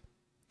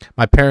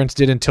 My parents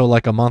did until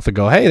like a month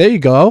ago. Hey, there you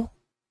go.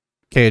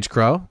 KH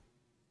Crow.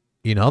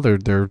 You know,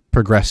 they're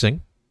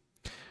progressing.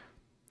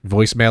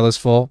 Voicemail is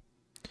full.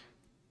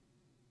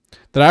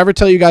 Did I ever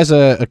tell you guys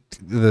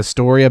the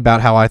story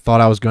about how I thought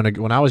I was going to...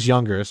 When I was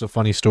younger, it's a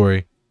funny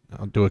story.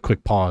 I'll do a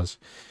quick pause.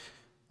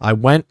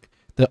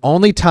 The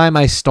only time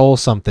I stole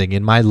something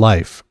in my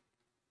life,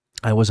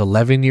 I was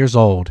 11 years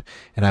old,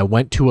 and I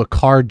went to a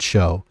card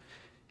show,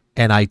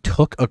 and I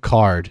took a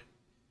card.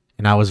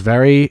 And I was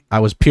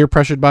peer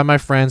pressured by my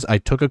friends. I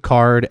took a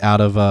card out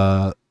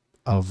of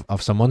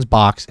someone's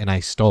box, and I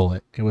stole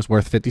it. It was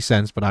worth 50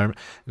 cents, but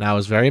I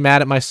was very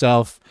mad at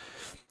myself.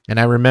 And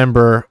I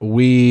remember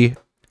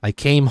I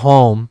came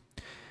home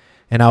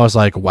and I was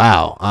like,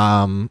 wow,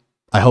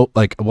 I hope,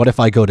 like, what if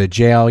I go to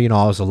jail? You know,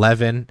 I was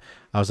 11.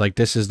 I was like,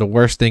 this is the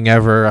worst thing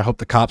ever. I hope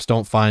the cops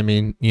don't find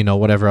me, you know,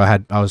 whatever.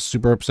 I was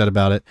super upset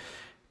about it.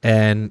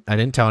 And I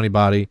didn't tell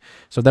anybody.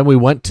 So then we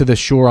went to the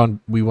shore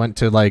we went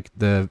to like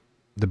the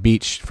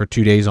beach for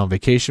 2 days on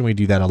vacation. We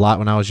do that a lot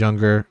when I was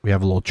younger. We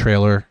have a little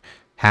trailer,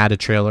 had a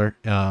trailer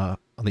on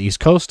the East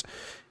Coast,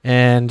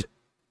 and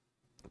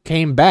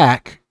came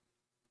back.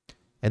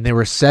 And there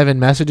were 7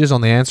 messages on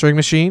the answering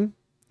machine.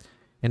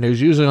 And there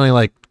was usually only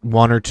like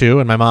 1 or 2.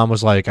 And my mom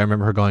was like, I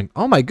remember her going,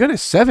 oh my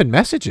goodness, 7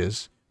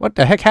 messages. What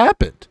the heck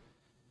happened?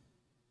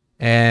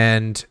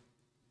 And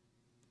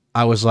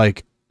I was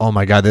like, oh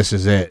my God, this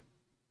is it.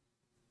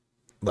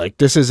 Like,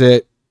 this is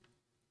it.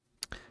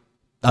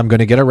 I'm going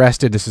to get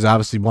arrested. This is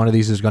obviously one of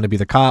these is going to be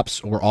the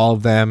cops or all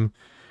of them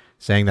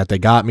saying that they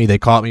got me, they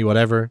caught me,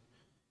 whatever.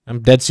 I'm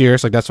dead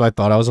serious. Like, that's what I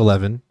thought. I was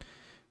 11.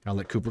 I'll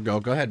let Cooper go.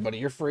 Go ahead, buddy.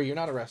 You're free. You're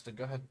not arrested.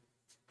 Go ahead.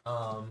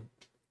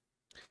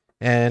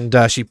 And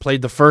she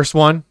played the first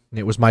one.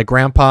 It was my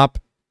grandpa.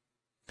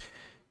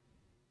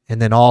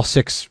 And then all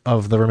 6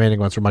 of the remaining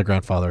ones were my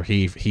grandfather.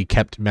 He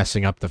kept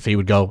messing up he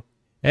would go,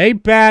 hey,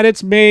 Pat,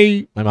 it's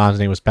me. My mom's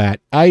name was Pat.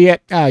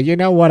 You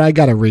know what? I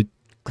got to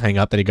hang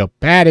up. Then he'd go,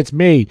 Pat, it's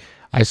me.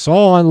 I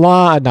saw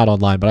not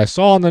online, but I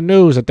saw on the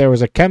news that there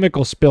was a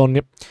chemical spill.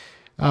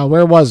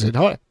 Where was it?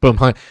 Oh, boom.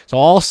 So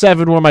all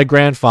 7 were my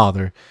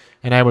grandfather.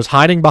 And I was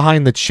hiding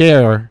behind the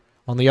chair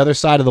on the other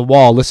side of the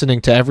wall,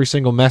 listening to every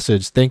single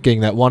message,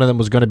 thinking that one of them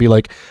was going to be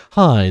like,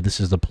 hi, this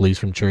is the police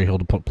from Cherry Hill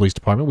Police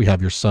Department. We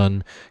have your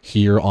son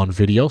here on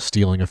video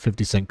stealing a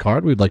 50-cent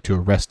card. We'd like to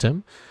arrest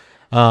him.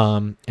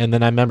 And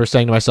then I remember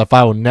saying to myself,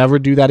 I will never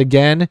do that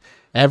again,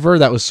 ever.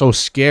 That was so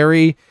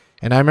scary.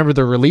 And I remember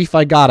the relief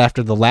I got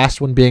after the last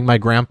one being my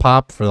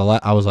grandpa.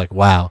 I was like,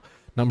 wow.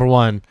 Number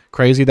 1,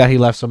 crazy that he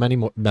left so many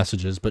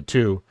messages. But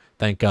 2,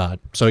 thank God.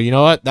 So you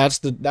know what?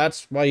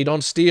 That's why you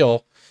don't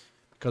steal.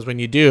 Because when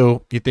you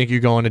do, you think you're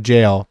going to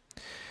jail.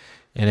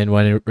 And then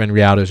when in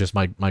reality, it was just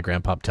my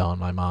grandpa telling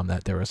my mom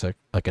that there was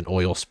like an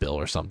oil spill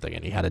or something.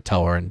 And he had to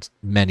tell her in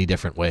many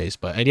different ways.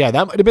 And yeah,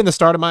 that might have been the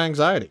start of my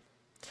anxiety.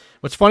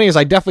 What's funny is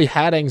I definitely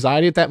had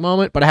anxiety at that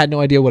moment, but I had no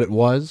idea what it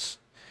was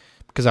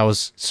because I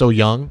was so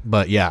young.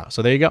 But yeah,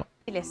 so there you go.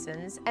 He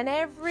listens, and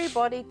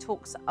everybody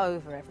talks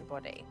over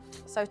everybody.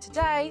 So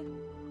today,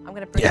 I'm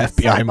going to bring the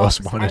FBI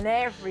most wanted, and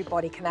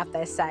everybody can have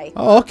their say.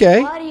 Oh,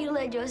 okay. Why do you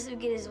let Joseph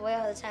get his way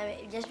all the time?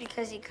 Just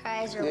because he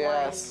cries or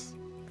whines?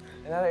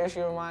 Another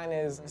issue of mine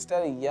is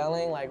instead of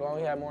yelling, like when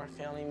we have more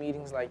family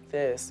meetings like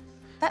this.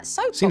 That's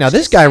so. See, now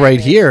this guy right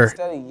here,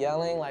 instead of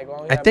yelling, like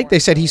when we I think they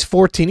said he's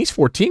 14. He's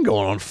 14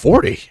 going on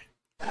 40.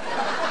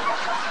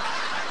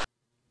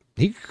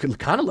 He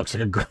kind of looks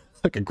like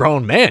Like a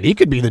grown man. He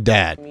could be the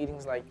dad.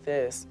 Meetings like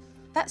this.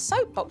 That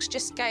soapbox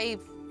just gave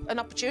an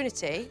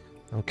opportunity.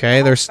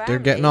 Okay, they're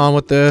getting on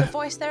with to the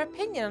voice their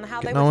opinion on how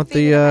they getting on were with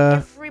feeling the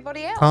about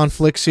everybody else.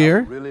 conflicts I here.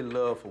 would really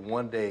love for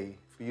one day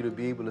for you to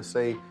be able to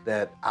say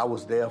that I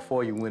was there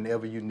for you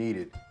whenever you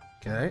needed.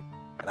 Okay.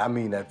 And I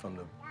mean that from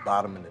the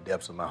bottom and the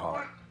depths of my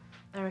heart.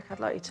 Eric, I'd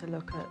like you to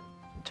look at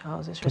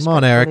Charles's Come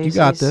on, Eric, you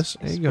got responsibilities. this.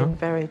 There He's you go. been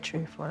very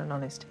truthful and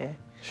honest here.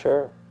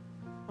 Sure.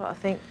 Well, I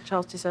think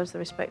Charles deserves the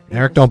respect.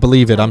 Eric don't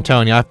believe it. I'm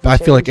telling you. I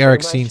feel like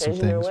Eric's seen some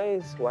Changing their things.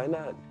 ways. Why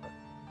not?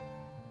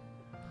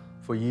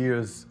 For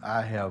years,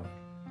 I have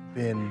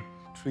been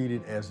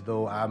treated as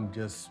though I'm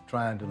just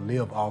trying to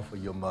live off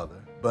of your mother.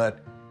 But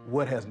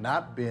what has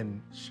not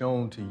been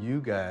shown to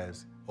you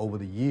guys over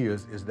the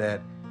years is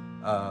that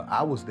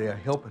I was there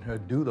helping her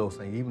do those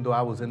things, even though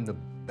I was in the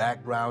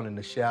background, in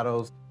the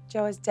shadows.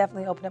 Joe has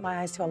definitely opened up my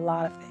eyes to a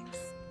lot of things.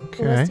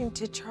 Okay. Listening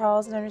to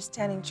Charles and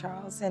understanding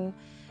Charles and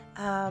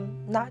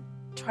not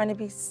trying to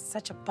be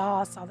such a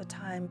boss all the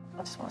time. I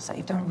just want to say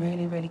you've done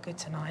really, really good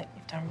tonight.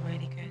 You've done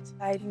really good.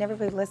 I never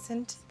really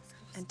listened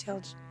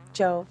until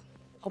Joe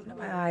opened up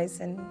my eyes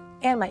and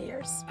my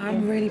ears.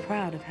 I'm really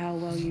proud of how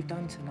well you've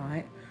done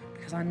tonight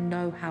because I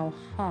know how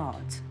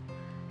hard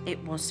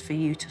it was for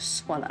you to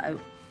swallow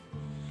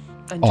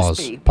and Pause.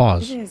 just be.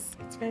 Pause. It is.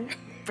 It's very,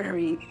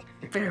 very,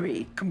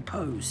 very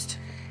composed.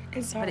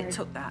 it's But hard. it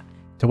took that.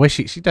 The way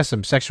she does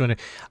some sexual.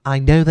 I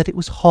know that it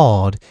was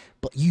hard,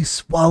 but you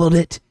swallowed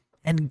it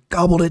and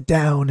gobbled it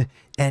down,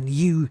 and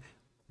you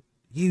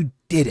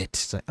did it.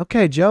 It's like,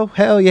 okay, Joe,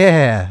 hell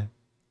yeah.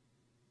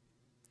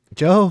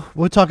 Joe,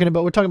 we're talking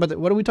about what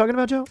are we talking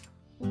about, Joe?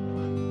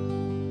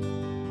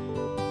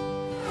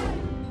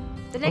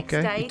 The next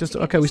Okay, day, just- to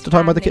get okay, we this still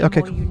talking about the family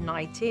kid- okay, more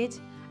united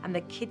and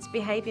the kids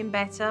behaving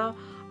better,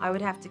 I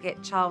would have to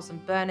get Charles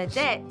and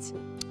Bernadette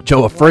Joe,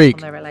 a to work freak.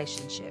 on their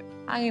relationship.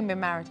 I ain't even been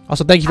married.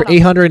 Also, thank you for How long?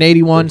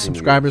 881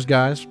 subscribers,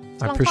 guys.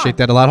 I long appreciate time.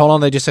 that a lot. Hold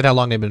on, they just said how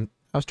long they've been.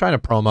 I was trying to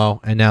promo,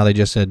 and now they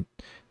just said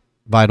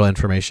vital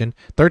information.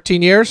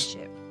 13 years.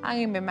 I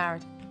ain't even been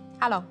married.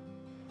 How long?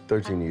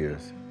 13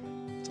 years.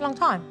 It's a long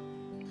time.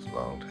 It's a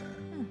long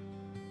time.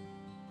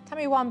 Tell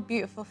me one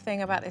beautiful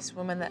thing about this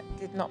woman that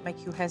did not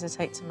make you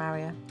hesitate to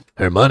marry her.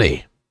 Her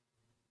money.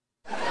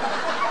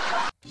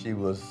 She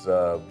was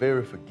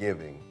very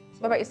forgiving.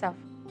 What about yourself?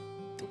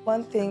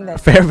 One thing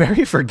that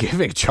Very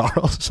forgiving,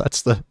 Charles.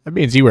 That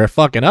means you were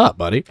fucking up,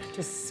 buddy.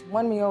 just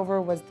won me over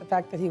was the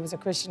fact that he was a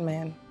Christian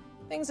man.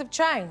 Things have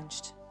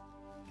changed.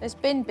 There's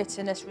been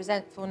bitterness,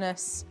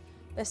 resentfulness.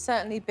 There's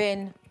certainly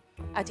been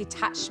a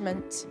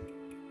detachment.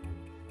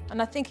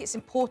 And I think it's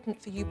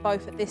important for you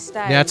both at this stage.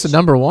 Yeah, that's the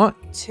number one.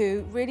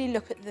 To really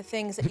look at the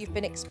things that you've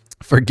been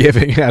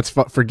Forgiving. That's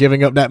for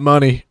giving up that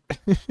money.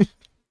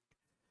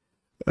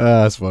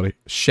 That's funny.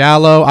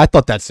 Shallow. I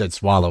thought that said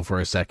swallow for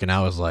a second.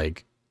 I was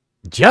like,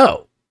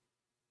 Joe,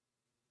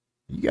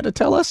 you got to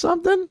tell us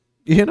something?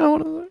 You know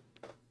what I'm saying?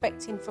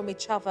 expecting from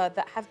each other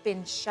that have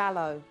been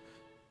shallow.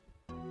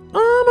 I'm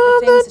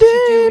on things the that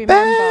you do deep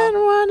end,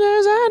 remember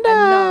wonders are and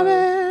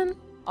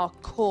diving. are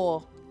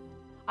core.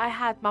 I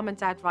had mum and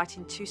dad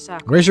writing 2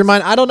 circles. Where's your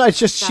mind? I don't know. It's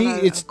just Shallow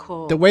it's and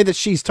core. the way that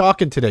she's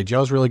talking today.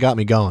 Joe's really got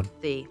me going.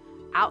 The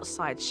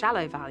outside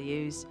shallow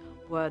values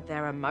were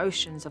their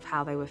emotions of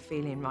how they were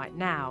feeling right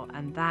now,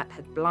 and that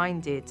had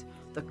blinded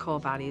the core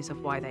values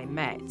of why they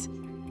met.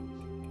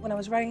 When I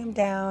was writing him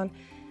down,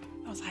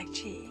 I was like,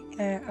 gee,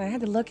 and I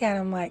had to look at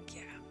him like,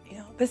 yeah, you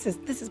know, this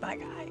is my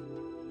guy.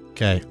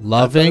 Okay,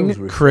 loving,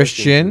 refreshing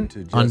Christian,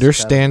 to just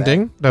understanding.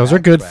 kind of Those are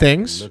good backtrack and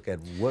things. Look at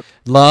what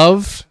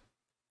Love,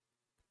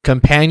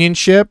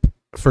 companionship,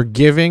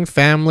 forgiving,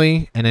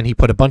 family, and then he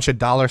put a bunch of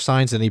dollar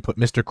signs and he put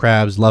Mr.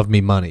 Krabs, love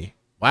me, money.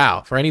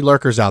 Wow. For any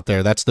lurkers out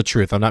there, that's the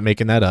truth. I'm not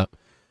making that up.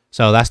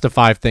 So that's the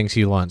 5 things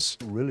he wants.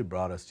 really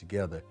brought us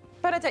together.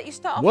 Bernadette, you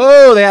start off.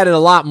 Whoa, they added a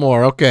lot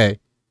more. Okay.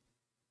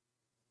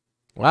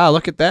 Wow,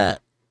 look at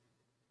that.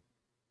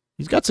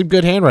 He's got some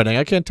good handwriting.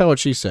 I can't tell what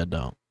she said,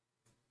 though.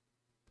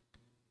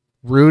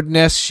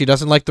 Rudeness. She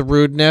doesn't like the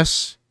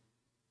rudeness.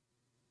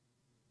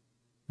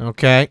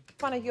 Okay.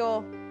 One of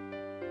your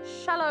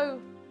shallow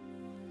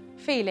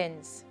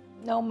feelings.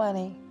 No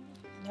money.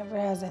 Never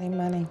has any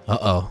money.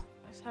 Uh-oh.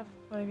 Let's have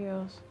one of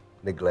yours.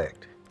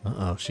 Neglect.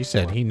 Uh-oh. She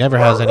said he never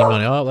has any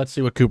money. Oh, let's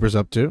see what Cooper's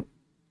up to.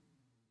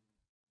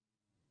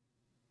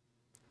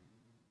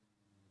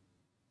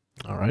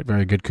 All right.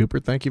 Very good, Cooper.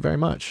 Thank you very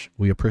much.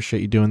 We appreciate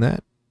you doing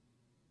that.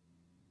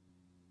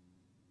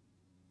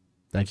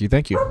 Thank you.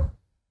 Thank you.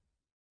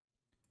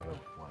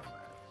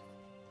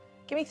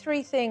 Give me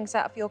 3 things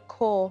out of your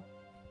core.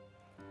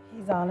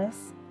 He's honest,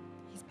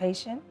 he's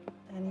patient,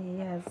 and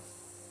he has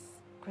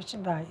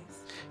Christian values.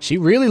 She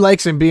really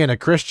likes him being a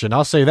Christian.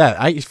 I'll say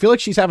that. I feel like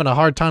she's having a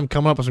hard time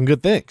coming up with some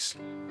good things.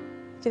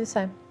 Do the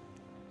same.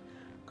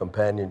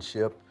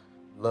 Companionship,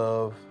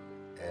 love,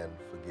 and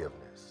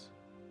forgiveness.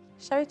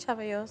 Show each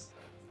other yours.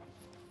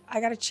 I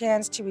got a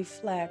chance to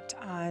reflect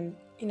on,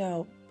 you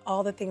know,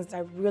 all the things that I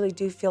really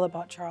do feel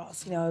about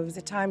Charles. You know, it was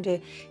a time to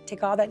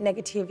take all that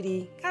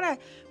negativity, kind of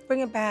bring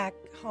it back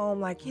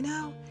home, like, you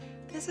know,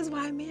 This is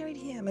why I married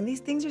him, and these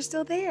things are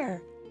still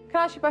there. Can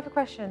I ask you both a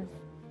question?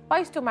 Why are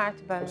you still married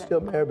to I'm Bernadette?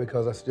 still married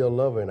because I still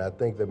love her, and I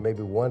think that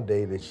maybe one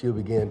day that she'll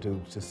begin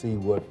to see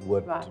what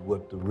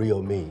the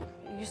real me.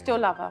 You still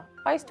love her.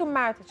 Why are you still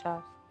married to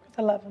Charles?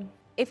 I love him.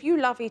 If you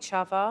love each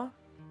other,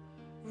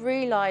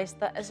 realize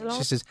that as long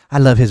She says, I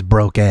love his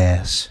broke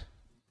ass.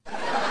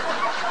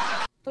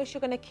 as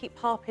you're going to keep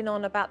harping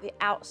on about the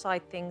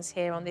outside things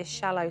here on this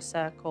shallow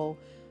circle,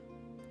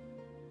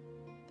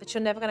 that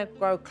you're never going to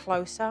grow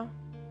closer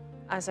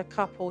as a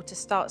couple to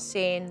start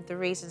seeing the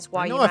reasons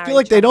why you I feel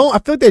like they don't. I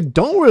feel like they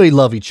don't really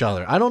love each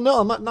other. I don't know.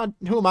 I'm not.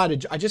 Who am I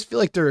to? I just feel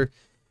like they're.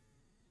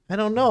 I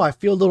don't know. I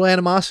feel a little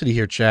animosity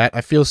here, chat.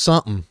 I feel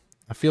something.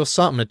 I feel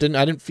something.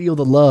 I didn't feel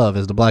the love,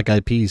 as the Black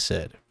Eyed Peas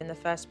said. In the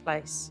first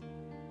place.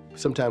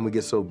 Sometimes we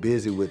get so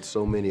busy with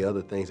so many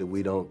other things that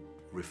we don't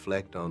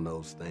reflect on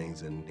those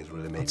things, and it's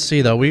really Let's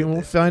see though.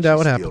 We'll find out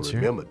what happens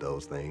here. Remember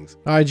those things.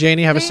 All right,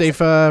 Janie. Have a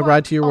safe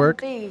ride to your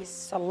work.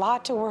 It's a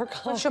lot to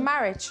work on. It's your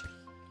marriage,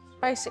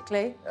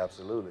 basically.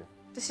 Absolutely.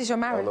 This is your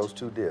marriage. On those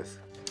 2 discs.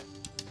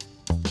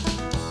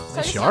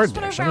 Nice yard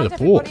there. Show me the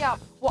pool.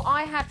 What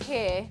I have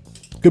here.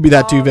 Could be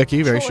that too,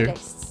 Vicky. Very sure.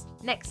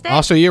 Next step.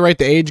 Also, you're right.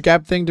 The age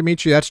gap thing,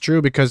 Dimitri. That's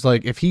true because,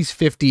 like, if he's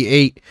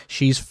 58,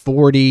 she's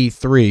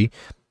 43.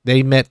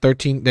 They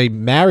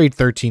married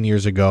 13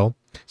 years ago.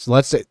 So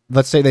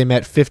let's say they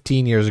met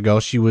 15 years ago.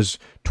 She was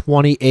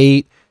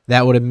 28.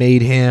 That would have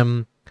made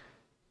him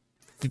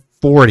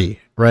 40,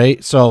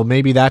 right? So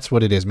maybe that's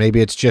what it is. Maybe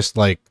it's just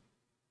like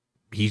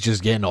he's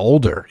just getting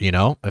older, you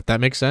know, if that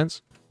makes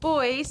sense.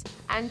 Boys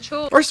and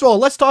children. First of all,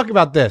 let's talk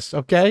about this,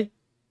 okay?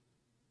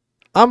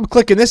 I'm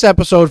clicking this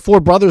episode. 4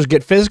 brothers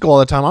get physical all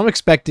the time. I'm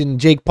expecting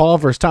Jake Paul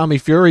versus Tommy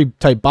Fury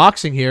type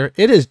boxing here.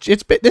 This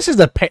is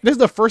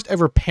the first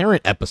ever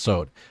parent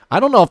episode. I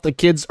don't know if the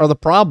kids are the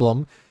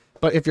problem,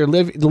 but if you're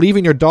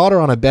leaving your daughter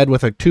on a bed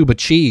with a tube of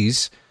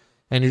cheese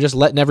and you're just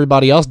letting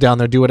everybody else down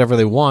there do whatever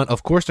they want,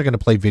 of course they're going to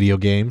play video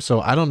games. So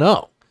I don't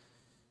know.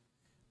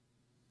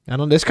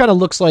 This kind of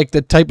looks like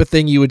the type of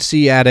thing you would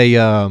see at a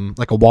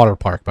like a water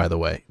park, by the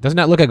way. Doesn't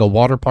that look like a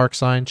water park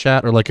sign,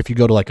 chat? Or like if you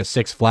go to like a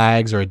Six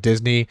Flags or a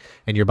Disney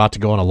and you're about to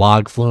go on a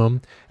log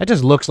flume. It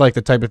just looks like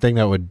the type of thing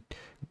that would,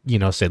 you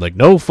know, say like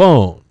no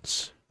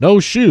phones, no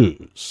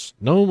shoes,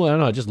 no, I don't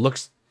know. It just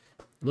looks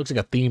like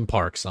a theme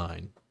park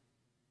sign,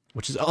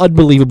 which is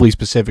unbelievably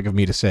specific of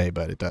me to say,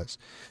 but it does.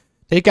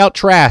 Take out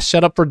trash,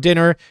 set up for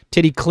dinner,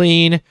 titty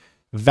clean,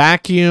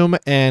 vacuum,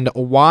 and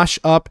wash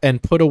up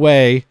and put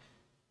away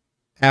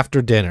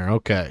after dinner.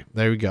 Okay,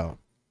 there we go.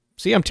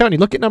 See, I'm telling you,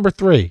 look at number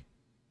 3.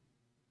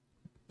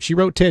 She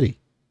wrote titty.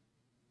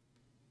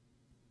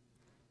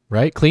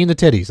 Right? Clean the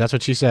titties. That's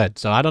what she said.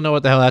 So I don't know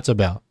what the hell that's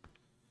about.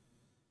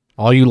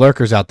 All you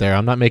lurkers out there,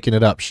 I'm not making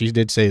it up. She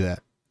did say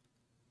that.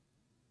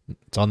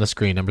 It's on the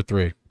screen, number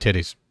 3.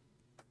 Titties.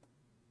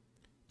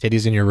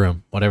 Titties in your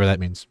room. Whatever that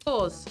means.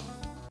 Pause.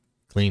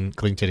 Clean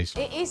titties.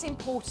 It is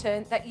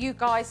important that you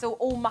guys are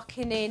all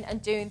mucking in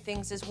and doing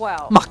things as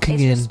well. Mucking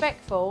in. It's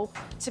respectful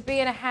to be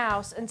in a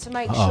house and to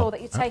make sure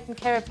that you're taking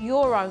care of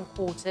your own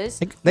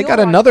quarters. They got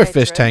another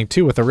fish tank,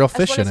 too, with a real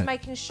fish in it. As well as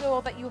making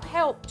sure that you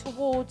help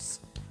towards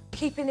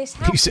keeping this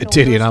house. You said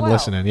titty and I'm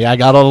listening. Yeah, I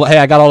got all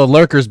the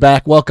lurkers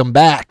back. Welcome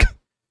back.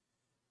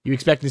 You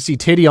expecting to see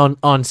titty on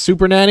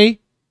Supernanny?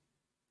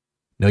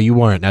 No, you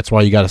weren't. That's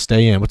why you got to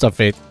stay in. What's up,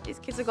 Faith? These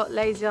kids have got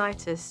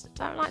lazy-itis.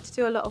 Don't like to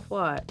do a lot of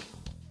work.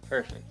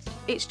 Perfect.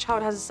 Each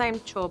child has the same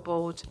chore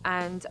board,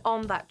 and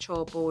on that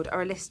chore board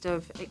are a list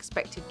of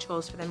expected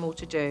chores for them all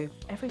to do.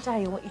 Every day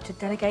I want you to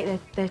delegate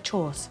their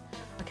chores.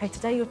 Okay,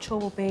 today your chore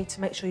will be to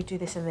make sure you do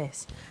this and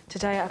this.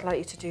 Today I'd like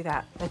you to do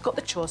that. They've got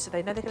the chores, so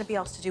they know they're going to be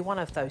asked to do one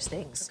of those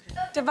things.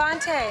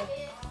 Devontae,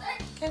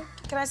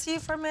 can I see you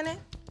for a minute?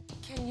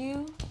 Can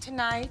you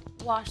tonight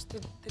wash the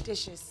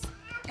dishes?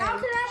 How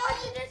can I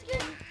wash the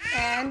dishes?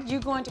 And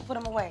you're going to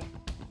put them away.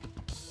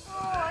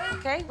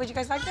 Okay, would you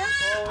guys like that?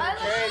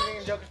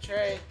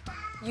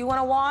 You want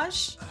to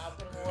wash? I'll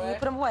put them away. You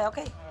put them away,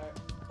 okay.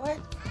 Go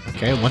ahead.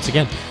 Okay, once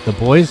again, the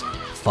boys,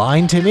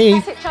 fine to me.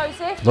 That's it,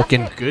 Joseph.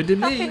 Looking good to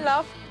me. Nothing,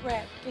 love.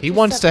 He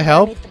wants to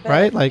help,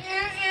 right? Like,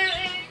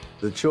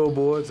 The chore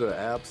boards are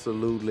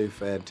absolutely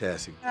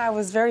fantastic. I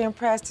was very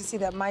impressed to see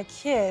that my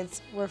kids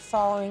were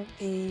following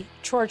the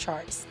chore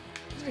charts.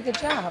 You did a good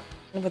job.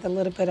 With a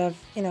little bit of,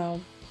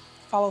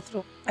 follow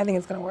through, I think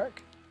it's going to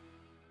work.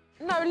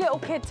 No little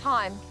kid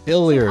time.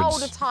 Billiards. Some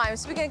older time.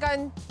 So we're going to go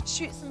and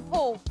shoot some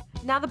pool.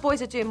 Now the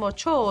boys are doing more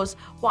chores.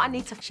 What I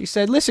need to... She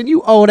said, listen,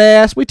 you old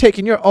ass, we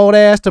taking your old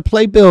ass to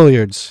play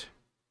billiards.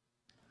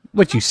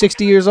 What, you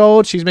 60 years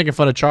old? She's making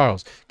fun of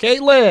Charles.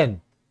 Caitlin,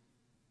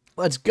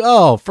 let's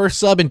go. First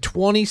sub in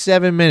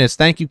 27 minutes.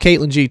 Thank you,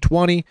 Caitlin G.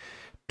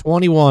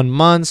 21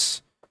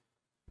 months.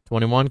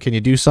 21, can you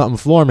do something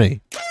for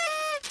me?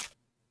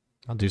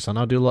 I'll do something.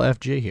 I'll do a little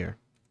FG here.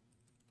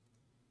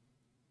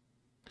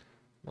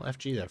 Well,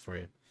 FG that for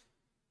you.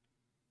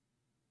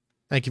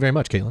 Thank you very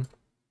much, Caitlin.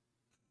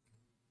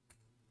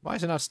 Why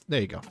is it not?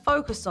 There you go.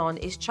 Focus on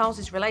is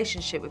Charles's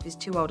relationship with his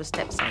 2 older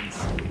stepsons.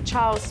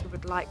 Charles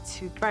would like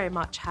to very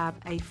much have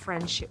a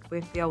friendship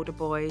with the older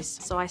boys,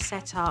 so I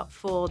set up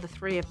for the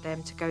 3 of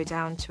them to go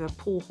down to a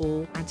pool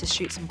hall and to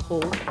shoot some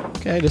pool.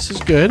 Okay, this is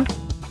good.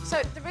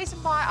 So the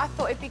reason why I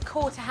thought it'd be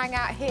cool to hang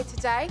out here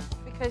today,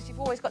 because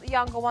you've always got the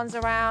younger ones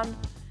around,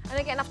 and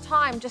they get enough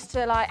time just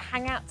to like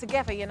hang out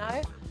together, you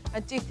know,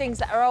 and do things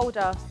that are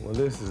older. Well,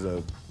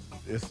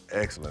 it's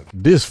excellent.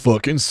 This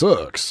fucking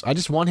sucks. I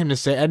just want him to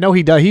say, I know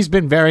he does. He's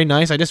been very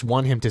nice. I just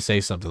want him to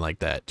say something like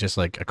that, just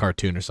like a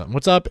cartoon or something.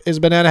 What's up,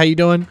 Banana? How you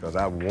doing? Because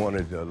I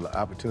wanted the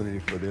opportunity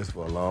for this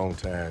for a long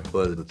time.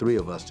 For the 3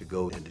 of us to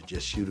go and to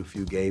just shoot a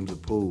few games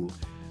of pool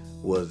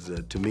was,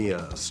 to me,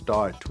 a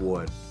start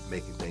toward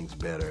making things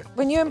better.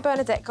 When you and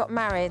Bernadette got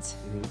married,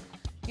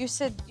 you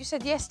said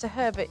yes to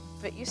her, but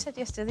you said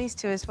yes to these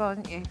 2 as well,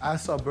 didn't you? I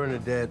saw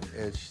Bernadette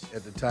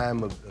at the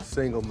time of a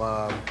single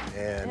mom,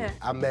 and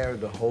I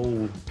married the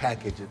whole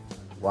package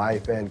of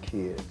wife and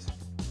kids.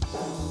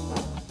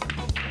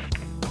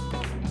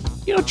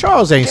 You know,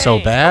 Charles ain't so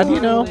bad, you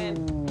know.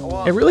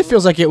 It really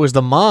feels like it was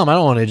the mom. I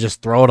don't want to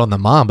just throw it on the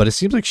mom, but it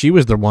seems like she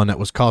was the one that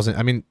was causing.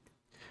 I mean,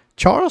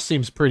 Charles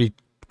seems pretty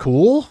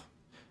cool,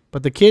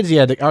 but the kids,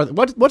 yeah.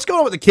 What's going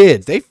on with the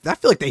kids? I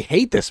feel like they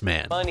hate this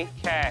man. Money,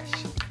 cash.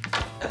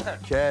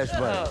 Cash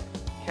money.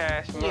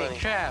 Cash money.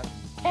 Crap.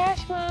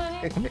 Cash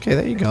money. Okay,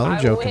 there you go.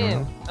 I'm joking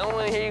around. I don't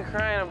want to hear you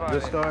crying about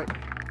Good it. start.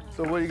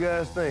 So what do you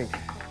guys think?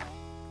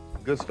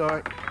 Good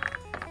start?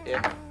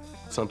 Yeah.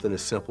 Something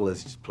as simple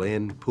as just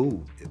playing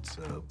pool. It's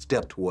a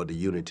step toward the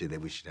unity that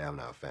we should have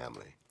in our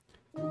family.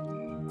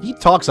 He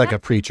talks like a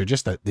preacher,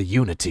 just the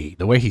unity,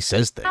 the way he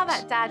says things. How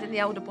that dad and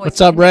the older boys.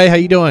 What's up, Ray? How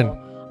you doing?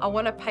 I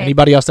want to pay.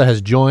 Anybody else that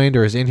has joined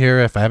or is in here,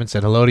 if I haven't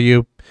said hello to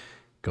you,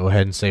 go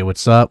ahead and say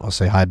what's up. I'll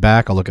say hi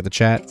back. I'll look at the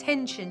chat.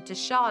 Attention to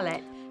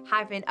Charlotte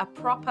having a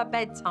proper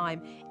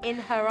bedtime in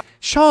her.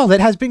 Charlotte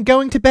has been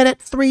going to bed at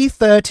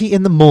 3:30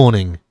 in the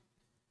morning.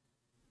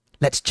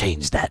 Let's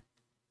change that.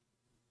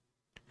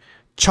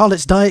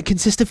 Charlotte's diet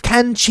consists of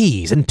canned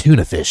cheese and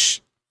tuna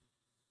fish.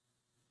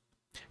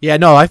 Yeah,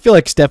 no, I feel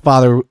like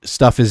stepfather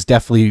stuff is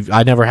definitely.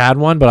 I never had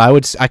one, but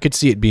I could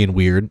see it being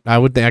weird. I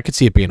could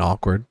see it being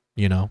awkward.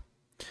 You know.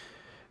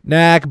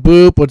 Knack,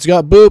 Boop, what's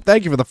up, Boop?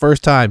 Thank you for the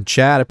first time,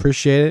 chat.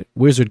 Appreciate it.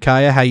 Wizard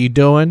Kaya, how you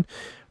doing?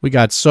 We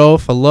got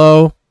Soph,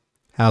 hello.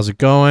 How's it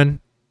going?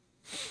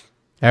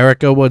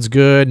 Erica, what's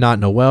good? Not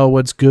Noel,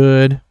 what's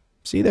good?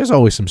 See, there's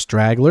always some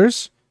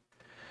stragglers.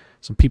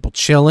 Some people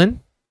chilling.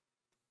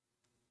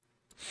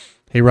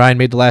 Hey, Ryan,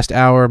 made the last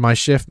hour of my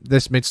shift.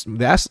 This makes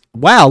the ass.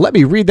 Wow, let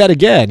me read that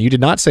again. You did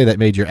not say that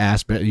made your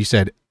ass, but you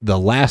said the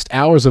last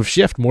hours of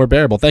shift more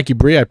bearable. Thank you,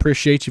 Bree. I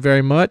appreciate you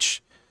very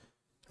much.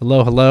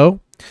 Hello, hello.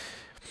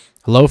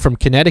 Hello from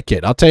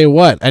Connecticut. I'll tell you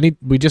what.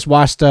 We just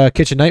watched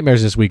Kitchen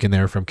Nightmares this week, and they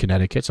were from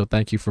Connecticut. So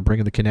thank you for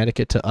bringing the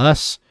Connecticut to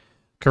us.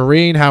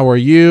 Kareen, how are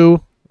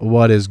you?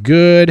 What is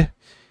good?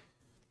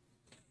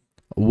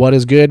 What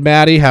is good,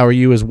 Maddie? How are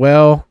you as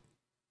well?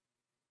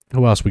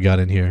 Who else we got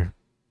in here?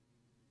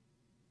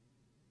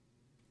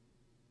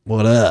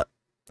 What up?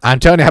 I'm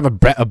telling you, I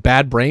have a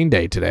bad brain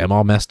day today. I'm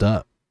all messed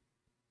up.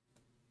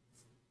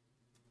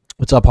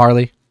 What's up,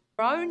 Harley?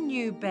 Own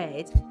new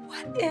bed.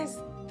 What is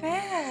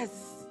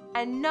this?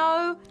 And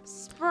no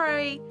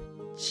spray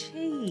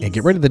cheese. Yeah,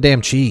 get rid of the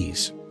damn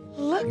cheese.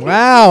 Look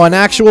Wow, an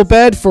actual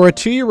bed for a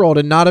 2-year-old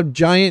and not a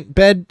giant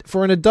bed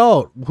for an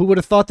adult. Who would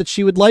have thought that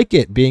she would like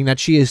it, being that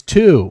she is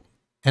 2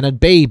 and a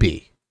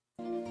baby?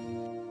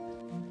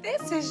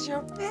 This is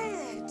your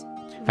bed.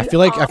 I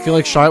feel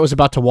like Charlotte was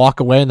about to walk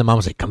away, and the mom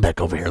was like, "Come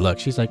back over here, look."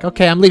 She's like,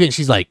 "Okay, I'm leaving."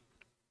 She's like,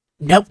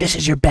 "Nope, this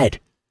is your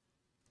bed.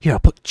 Here, I'll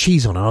put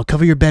cheese on it. I'll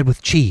cover your bed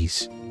with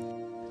cheese.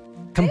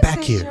 Come back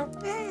here." Your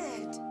bed.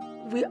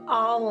 We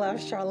all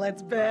love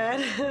Charlotte's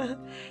bed.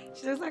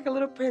 She looks like a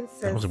little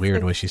princess. That was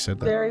weird the way she said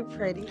that. Very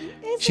pretty.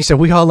 She said,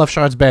 "We all love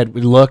Charlotte's bed."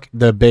 We look,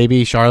 the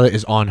baby Charlotte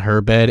is on her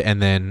bed,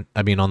 and then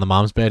on the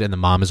mom's bed, and the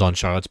mom is on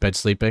Charlotte's bed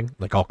sleeping,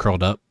 like all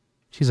curled up.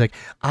 She's like,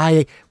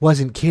 "I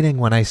wasn't kidding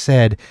when I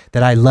said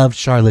that I loved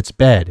Charlotte's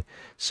bed.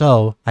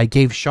 So I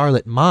gave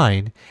Charlotte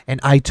mine, and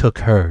I took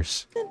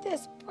hers." Isn't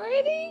this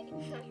pretty?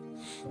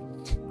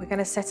 We're going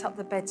to set up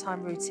the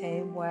bedtime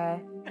routine where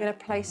we're going to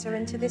place her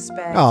into this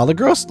bed. Oh, the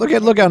girl's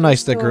look how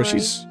nice that girl. She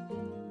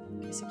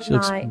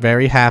looks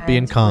very happy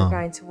and calm. We're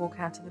going to walk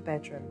out to the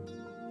bedroom.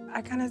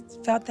 I kind of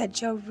felt that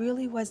Joe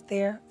really was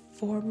there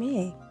for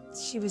me.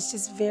 She was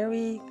just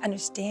very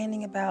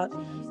understanding about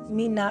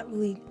me not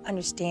really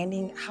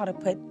understanding how to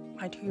put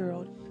my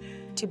 2-year-old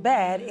to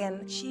bed,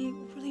 and she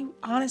really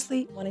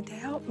honestly wanted to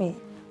help me.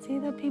 See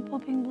the people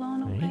being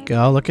blown away? There you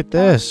go. Look at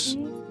this.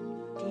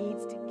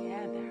 Deeds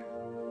together.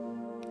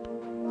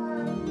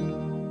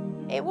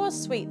 It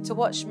was sweet to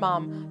watch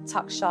Mum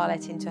tuck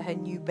Charlotte into her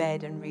new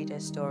bed and read her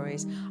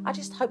stories. I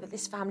just hope that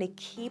this family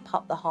keep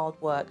up the hard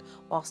work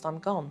whilst I'm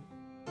gone.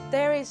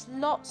 There is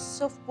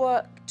lots of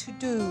work to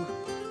do.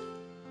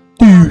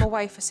 I'm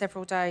away for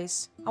several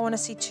days. I want to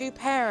see 2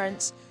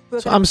 parents.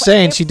 So I'm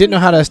saying she didn't know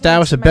how to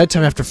establish a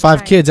bedtime after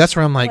 5 kids. That's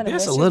where I'm like,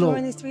 that's a little,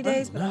 During these 3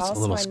 days, but that's a also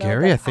little I know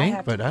scary, that I think.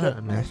 have But to I get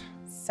don't know.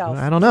 myself.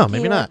 I don't know.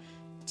 Maybe here not.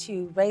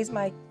 To raise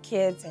my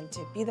kids and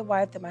to be the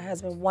wife that my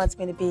husband wants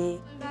me to be.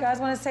 You guys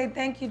want to say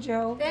thank you,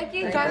 Joe? Thank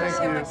you, Thank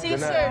Joe. you. See you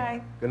Good soon.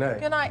 night. Good night.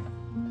 Good night.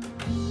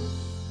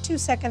 2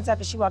 seconds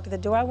after she walked in the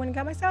door, I went and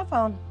got my cell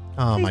phone.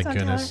 Oh Please my don't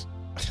tell goodness.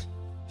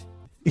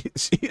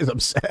 She is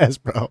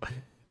obsessed, bro.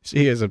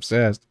 She is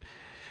obsessed.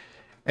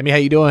 Emmy, how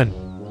you doing?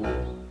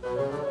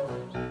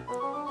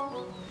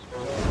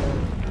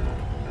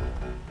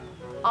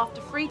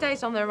 After 3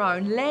 days on their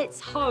own, let's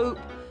hope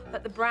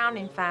that the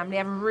Browning family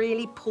have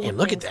really pulled. And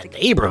look at things that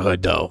together.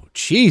 neighborhood, though.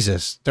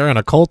 Jesus. They're in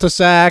a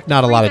cul-de-sac,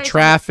 not a lot of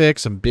traffic,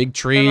 some big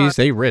trees.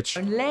 They rich.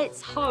 And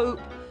let's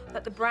hope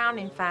that the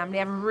Browning family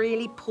have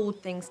really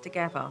pulled things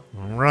together.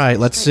 All right,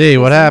 let's see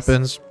what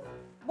happens.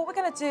 What we're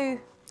going to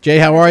do, Jay,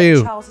 how are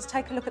you? Charles, is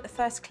take a look at the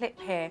first clip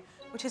here,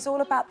 which is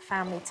all about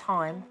family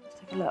time. Let's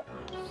take a look.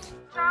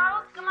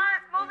 Charles, come on,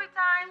 it's movie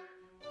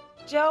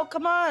time. Joe,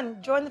 come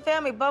on, join the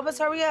family. Bubba's,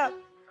 hurry up.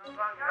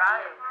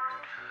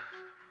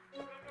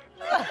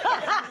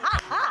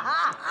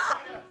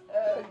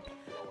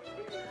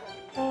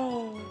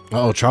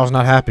 Oh, Charles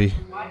not happy.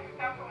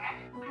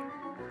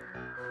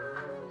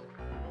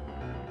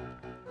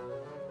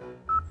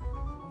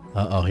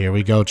 Uh-oh, here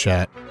we go,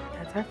 chat.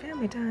 That's our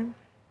family time.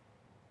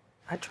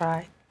 I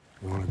tried.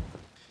 You want to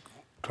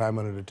climb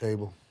under the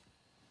table?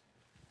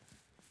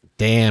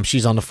 Damn,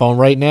 she's on the phone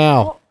right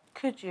now. What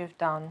could you have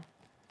done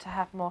to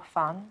have more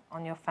fun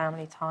on your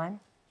family time?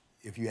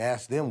 If you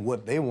ask them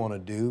what they want to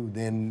do,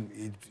 then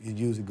it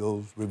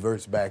usually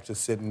reverts back to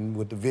sitting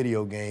with the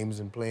video games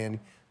and playing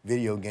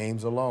video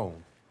games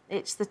alone.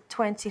 It's the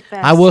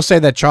 21st. I will say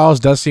that Charles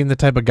does seem the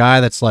type of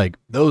guy that's like,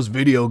 those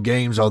video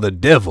games are the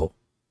devil.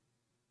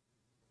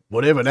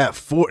 Whatever that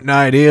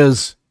Fortnite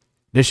is,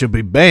 they should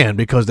be banned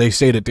because they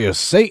say that there's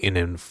Satan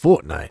in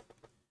Fortnite.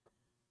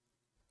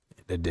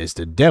 It's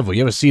the devil.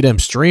 You ever see them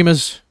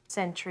streamers?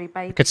 Century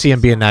baby. I could see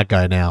him being that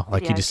guy now.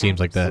 Like, he just seems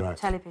like that. Right.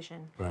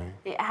 Television. Right.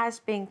 It has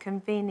been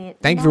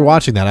convenient. Thank you for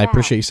watching that. I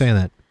appreciate you saying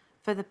that.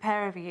 For the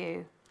pair of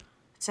you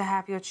to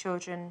have your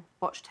children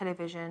watch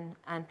television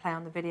and play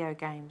on the video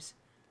games.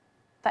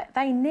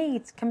 They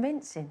need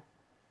convincing.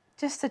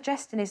 Just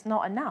suggesting is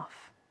not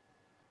enough.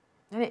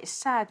 And it's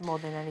sad more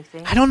than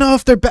anything. I don't know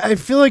if they're I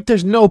feel like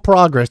there's no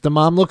progress. The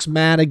mom looks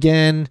mad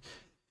again.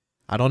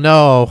 I don't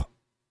know.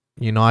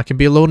 You know, I can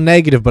be a little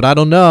negative, but I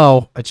don't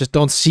know. I just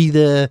don't see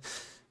the...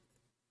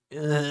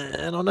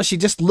 I don't know. She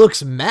just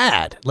looks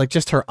mad. Like,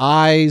 just her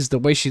eyes, the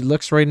way she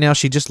looks right now,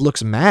 she just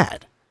looks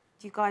mad.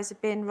 You guys are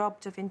being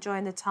robbed of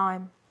enjoying the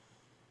time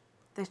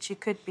that you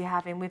could be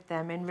having with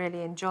them and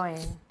really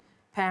enjoying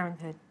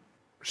parenthood.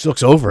 She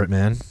looks over it,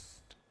 man.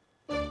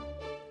 Go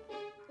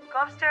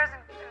upstairs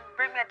and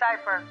bring me a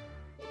diaper.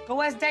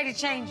 Go ask Daddy to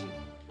change you.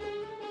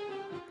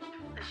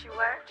 Is she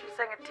wet? She's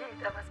saying her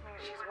teeth. That must mean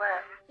she's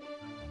wet.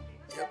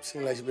 Yep,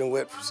 seems like she's been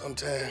wet for some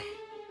time.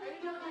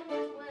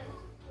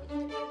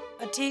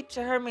 A teeth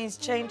to her means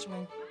change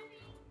me.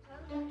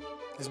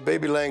 It's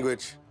baby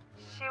language.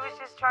 She was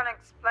just trying to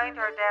explain to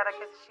her dad, I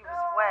guess she was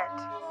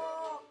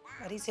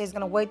wet. But he says he's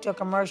gonna wait till a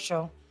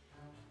commercial.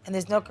 And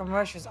there's no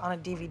commercials on a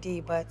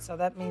DVD, but so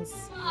that means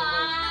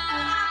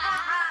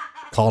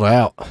Called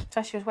out.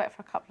 So she was wet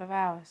for a couple of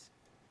hours.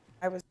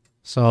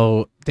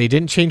 So they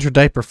didn't change her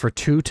diaper for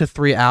 2 to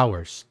 3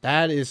 hours.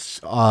 That is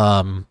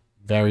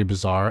very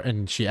bizarre.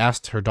 And she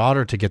asked her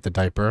daughter to get the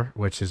diaper,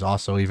 which is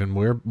also even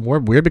more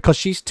weird because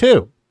she's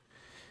 2.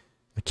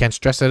 I can't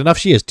stress it enough.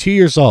 She is 2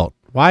 years old.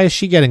 Why is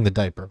she getting the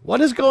diaper?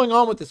 What is going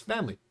on with this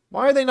family?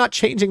 Why are they not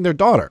changing their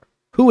daughter,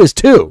 who is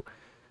 2?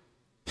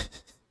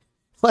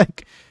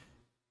 Like,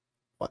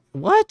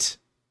 what?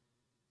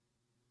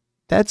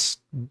 That's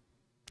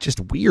just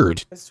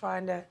weird. I was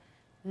trying to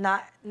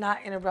not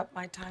interrupt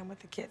my time with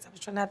the kids. I was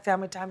trying to have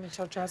family time and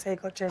show Charles, hey,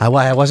 go change.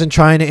 I wasn't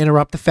trying to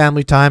interrupt the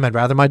family time. I'd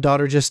rather my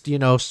daughter just, you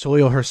know,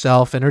 soil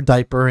herself in her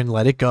diaper and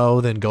let it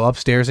go than go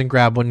upstairs and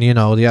grab one, you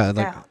know. Yeah,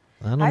 like,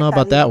 I don't know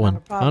about that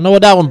one. I don't know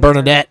about that one,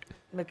 Bernadette.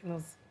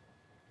 Making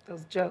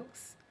those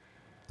jokes.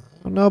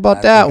 I don't know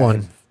about that think I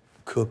one.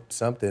 Cooked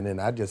something, and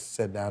I just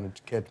sat down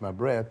and catch my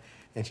breath,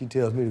 and she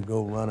tells me to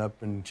go run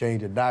up and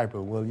change a diaper.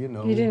 Well, you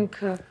know. You didn't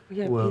cook. We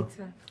had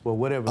pizza. Well,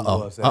 whatever it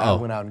was, and I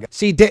went out and got.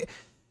 See,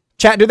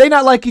 chat, do they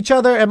not like each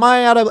other? Am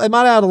I out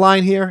of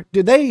line here?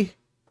 Do they?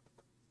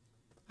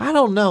 I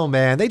don't know,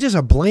 man. They just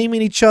are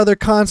blaming each other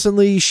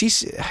constantly.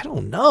 I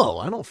don't know.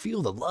 I don't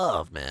feel the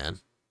love, man.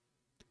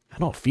 I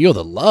don't feel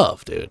the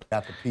love, dude.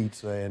 Got the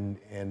pizza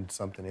and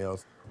something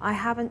else. I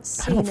haven't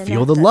seen. I don't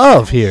feel the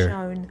love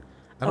here.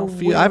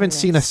 I haven't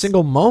seen a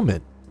single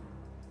moment.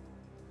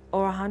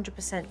 Or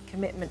 100%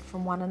 commitment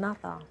from one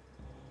another.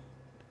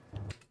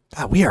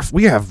 We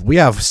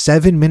have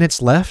 7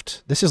 minutes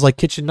left. This is like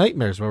Kitchen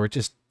Nightmares, where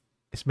this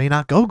may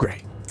not go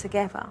great.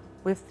 Together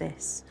with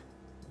this.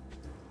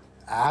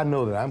 I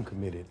know that I'm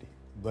committed,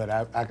 but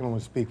I can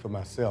only speak for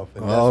myself,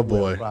 and Oh, that's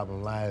where boy. the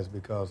problem lies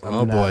because I'm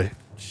Oh, not boy.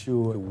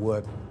 sure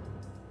what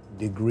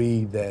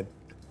degree that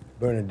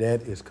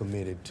Bernadette is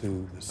committed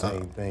to the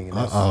same thing, and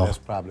that's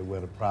probably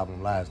where the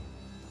problem lies.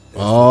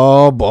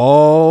 Oh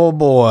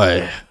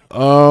boy.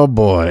 Oh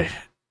boy.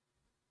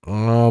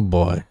 Oh,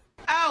 boy.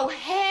 Oh,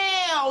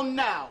 hell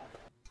no.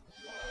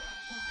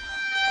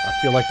 I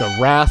feel like the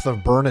wrath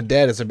of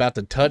Bernadette is about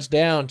to touch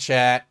down,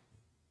 chat.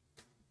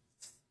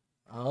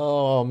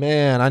 Oh,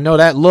 man. I know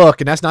that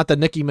look, and that's not the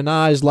Nicki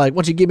Minaj, like,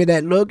 once you give me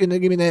that look, and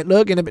then give me that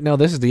look, and then, no,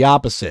 this is the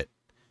opposite.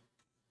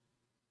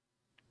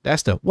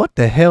 That's the, what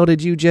the hell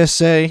did you just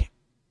say?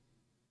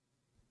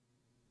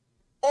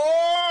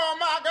 Oh,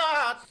 my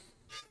God.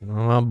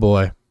 Oh,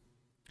 boy.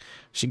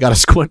 She got to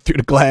squint through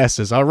the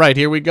glasses. All right,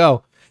 here we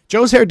go.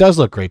 Joe's hair does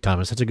look great,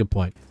 Thomas. That's a good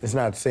point. It's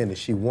not saying that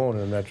she won't,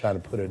 and I'm not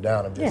trying to put her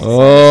down. I'm just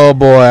Oh,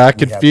 boy, I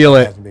can feel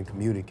It it. hasn't been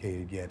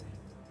communicated yet.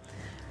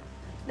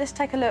 Let's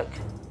take a look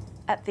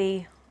at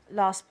the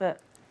last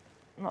but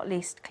not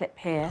least clip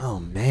here. Oh,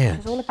 man.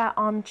 It's all about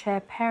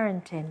armchair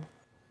parenting.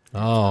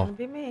 Oh.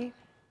 Be me.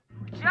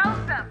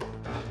 Joseph,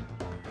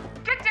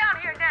 get down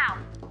here now.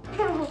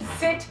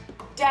 Sit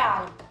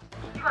down.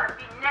 You're gonna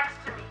be next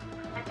to me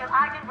until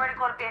I get ready to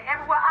go to bed.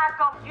 Everywhere I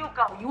go, you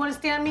go. You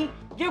understand me?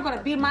 You're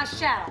gonna be my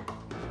shadow.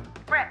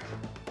 Brett,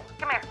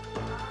 come here.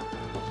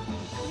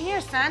 Come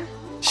here, son.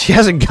 She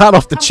hasn't got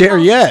off the chair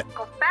yet.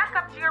 Go back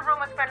up to your room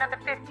and spend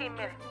another 15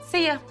 minutes.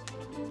 See ya.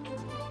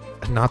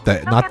 Not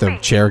the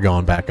chair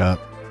going back up.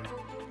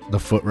 The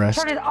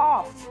footrest. Turn it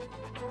off.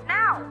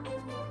 Now.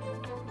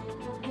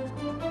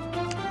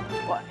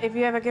 What, if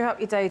you ever give up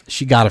your day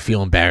She got to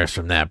feel embarrassed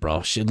from that,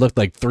 bro. She looked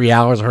like 3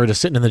 hours of her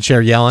just sitting in the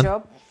chair yelling.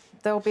 job,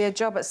 there'll be a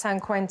job at San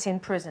Quentin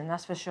prison,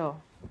 that's for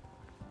sure.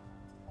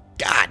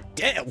 God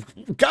damn.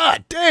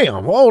 God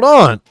damn. Hold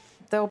on.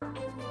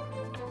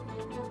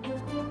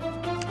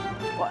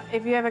 What,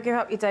 if you ever give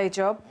up your day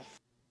job,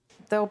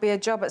 there'll be a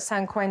job at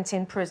San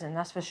Quentin prison,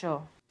 that's for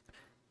sure.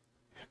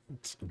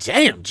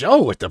 Damn,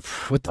 Joe with the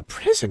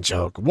prison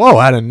joke. Whoa,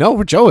 I didn't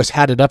know Joe has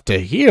had it up to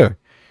here.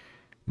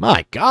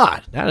 My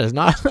God, that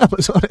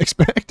was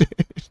unexpected.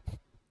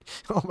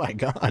 Oh my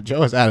God,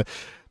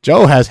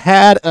 Joe has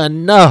had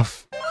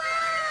enough.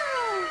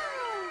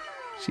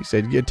 She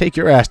said, "You take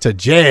your ass to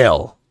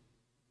jail."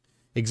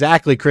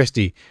 Exactly,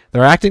 Christy.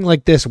 They're acting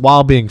like this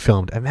while being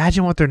filmed.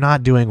 Imagine what they're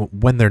not doing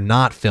when they're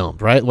not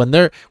filmed, right? When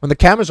the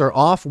cameras are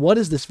off, what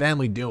is this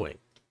family doing?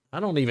 I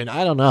don't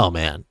know,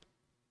 man.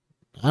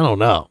 I don't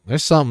know.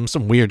 There's some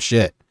weird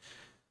shit.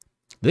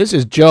 This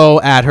is Joe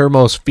at her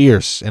most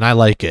fierce, and I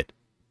like it.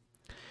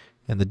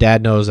 And the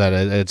dad knows that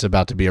it's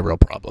about to be a real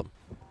problem.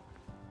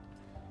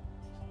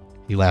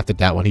 He laughed at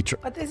that one.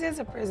 But this is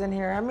a prison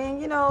here. I mean,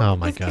 you know, Oh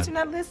my these kids God.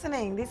 are not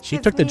listening. These She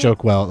kids took the need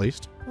joke well, at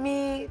least.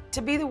 me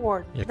to be the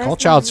warden. Yeah, There's call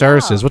child no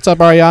services. love. What's up,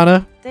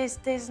 Ariana?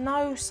 There's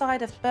no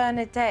side of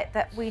Bernadette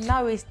that we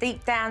know is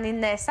deep down in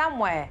there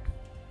somewhere.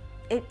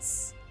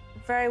 It's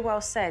very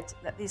well said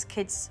that these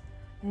kids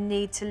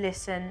need to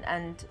listen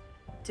and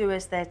do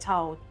as they're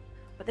told.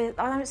 But I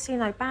don't see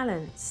no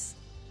balance.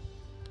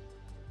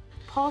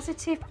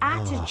 Positive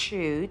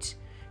attitude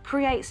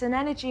creates an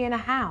energy in a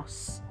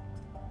house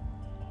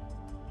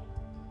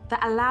that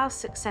allows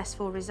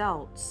successful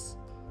results.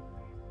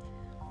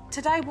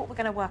 Today, what we're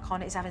going to work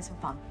on is having some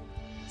fun.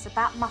 It's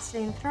about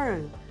muscling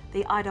through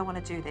the I don't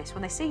want to do this.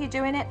 When they see you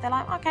doing it, they're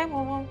like, okay,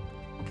 well,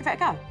 we'll give it a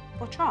go.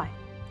 We'll try.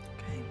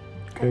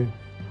 Okay.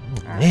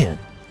 Oh, man.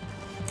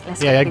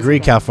 Let's Yeah, I get busy agree,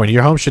 then. California.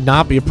 Your home should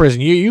not be a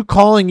prison. You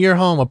calling your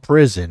home a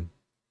prison?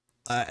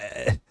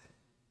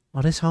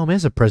 Well, this home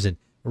is a prison.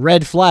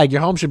 Red flag.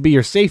 Your home should be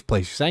your safe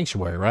place, your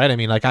sanctuary, right? I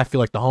mean, like, I feel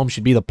like the home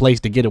should be the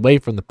place to get away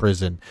from the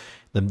prison,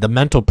 the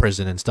mental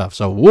prison and stuff.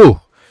 So,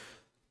 woo.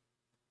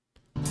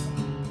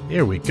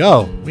 Here we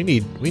go. We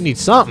need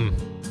something.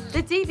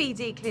 The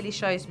DVD clearly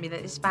shows me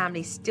that this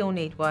family still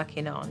need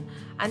working on.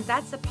 And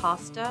Dad's a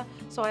pastor,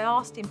 so I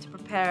asked him to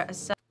prepare a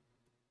sermon.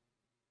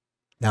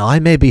 Now, I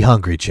may be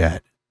hungry,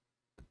 chat.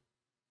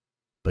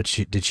 But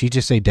did she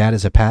just say Dad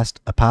is a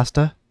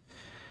pasta?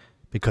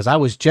 Because I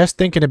was just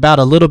thinking about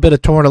a little bit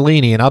of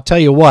tortellini, and I'll tell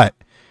you what.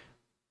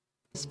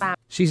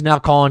 She's now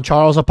calling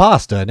Charles a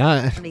pasta.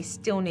 Now, Family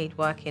still need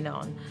working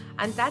on.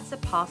 And Dad's a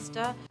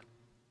pastor.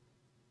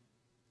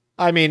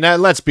 I mean,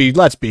 let's be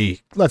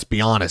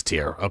honest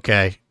here,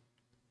 okay?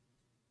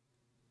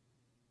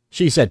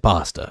 She said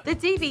pasta. The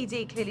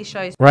DVD clearly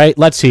shows Right?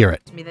 Let's hear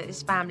it. me that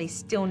this family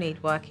still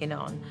need working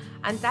on.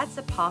 And Dad's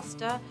a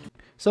pastor.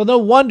 So no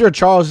wonder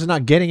Charles is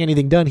not getting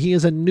anything done. He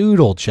is a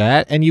noodle,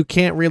 chat, and you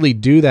can't really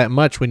do that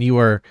much when you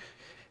are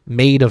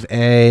made of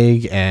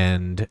egg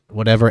and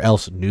whatever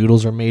else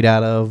noodles are made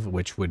out of,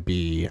 which would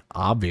be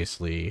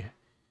obviously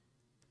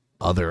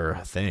other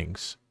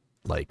things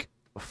like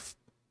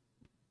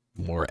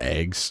more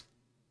eggs,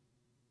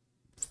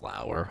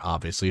 flour,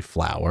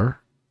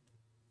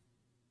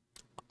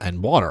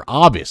 and water,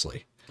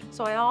 obviously.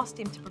 So I asked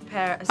him to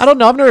prepare a I don't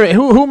know. I've never.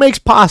 Who makes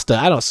pasta?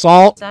 I don't.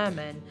 Salt.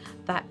 sermon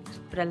that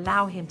would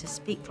allow him to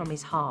speak from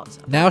his heart.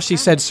 Now she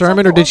said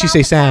sermon, or did she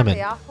say salmon?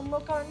 And we'll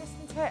go and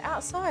listen to it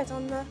outside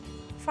on the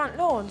front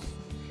lawn.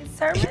 It's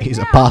sermon. He's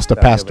a pasta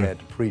I've never pastor. had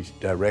to preach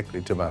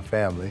directly to my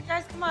family.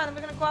 Guys, come on.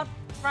 We're going to go out,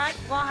 right?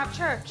 Go out and have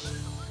church.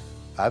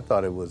 I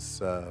thought it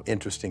was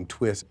interesting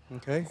twist.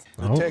 Okay.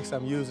 The text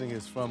I'm using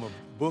is from a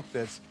book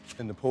that's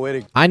in the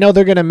poetic. I know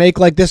they're gonna make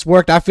like this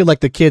work. I feel like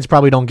the kids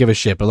probably don't give a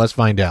shit, but let's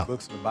find out.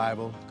 Books in the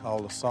Bible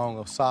called the Song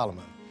of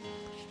Solomon.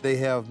 They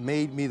have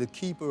made me the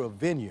keeper of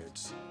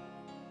vineyards,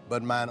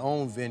 but mine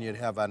own vineyard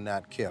have I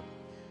not kept.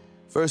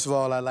 First of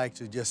all, I like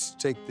to just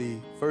take the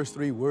first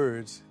 3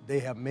 words. They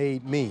have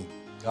made me.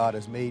 God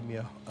has made me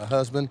a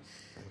husband.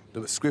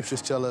 The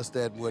scriptures tell us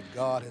that what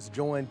God has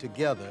joined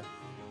together,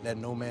 let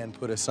no man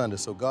put asunder.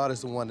 So God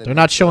is the one that. They're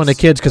not showing the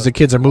kids because the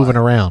kids are moving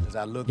around. As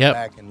I look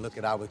back and look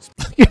at our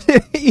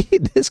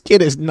This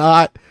kid is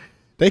not.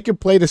 They can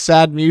play the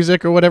sad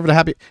music or whatever to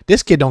happy.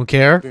 This kid don't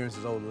care.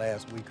 Experiences over the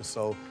last week or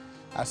so,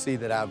 I see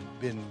that I've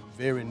been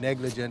very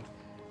negligent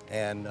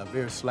and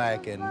very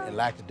slack and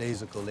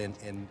lackadaisical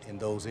in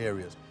those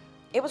areas.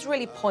 It was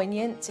really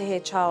poignant to hear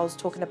Charles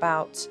talking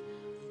about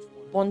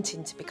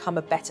wanting to become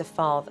a better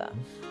father,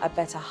 a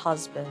better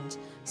husband,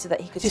 so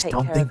that he could take care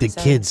of his own. I just don't think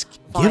the kids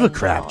give a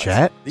crap,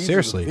 chat. These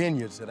Seriously. are the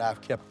vineyards that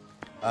I've kept,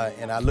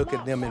 and I look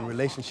at them in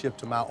relationship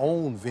to my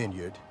own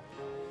vineyard.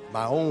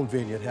 My own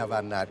vineyard have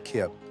I not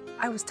kept.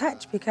 I was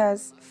touched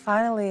because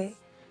finally.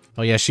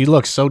 Oh yeah, she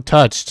looks so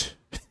touched.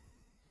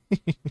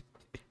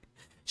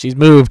 She's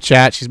moved,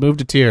 chat. She's moved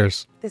to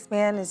tears. This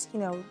man is, you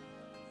know,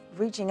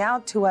 reaching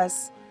out to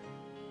us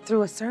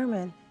through a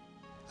sermon.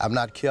 I've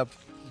not kept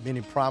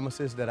many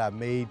promises that I've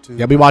made to.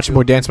 Yeah, I'll be watching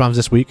more Dance Moms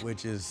this week.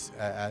 Which is,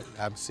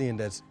 I'm seeing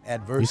that's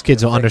adverse. These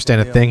kids don't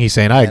understand a thing he's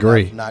saying. I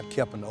agree. I've not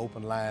kept an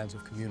open lines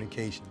of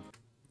communication.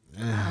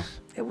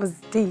 It was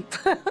deep.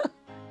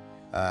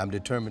 I'm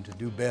determined to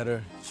do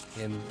better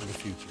in the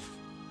future.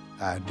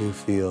 I do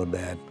feel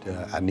that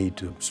I need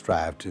to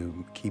strive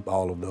to keep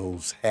all of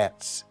those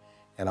hats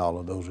and all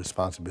of those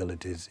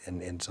responsibilities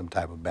in some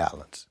type of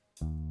balance.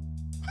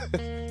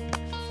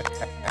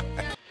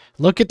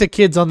 Look at the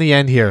kids on the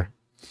end here.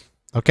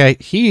 Okay,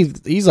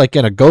 he's like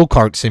in a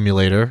go-kart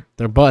simulator.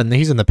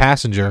 He's in the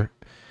passenger.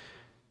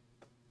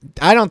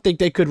 I don't think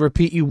they could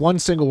repeat you one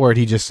single word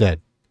he just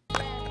said.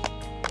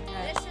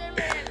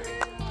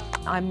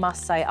 I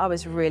must say, I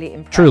was really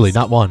impressed. Truly,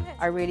 not one.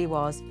 I really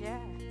was. Yeah,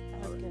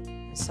 that was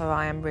good. So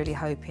I am really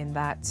hoping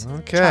that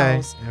Okay,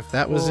 Charles if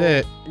that was will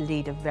it.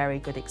 lead a very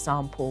good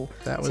example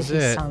That to was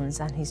his it. sons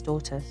and his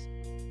daughters.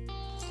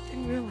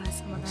 Didn't realize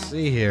some of Let's that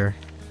see here.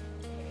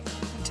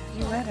 until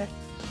you read it.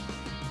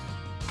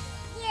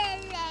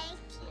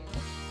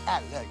 I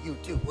love you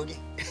too, Woogie.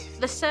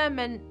 The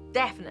sermon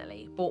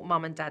definitely brought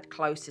Mum and Dad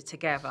closer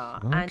together.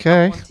 And I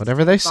Okay, wanted to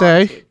whatever take they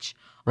say. advantage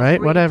of Right,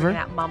 really whatever.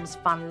 bringing out Mum's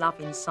fun, love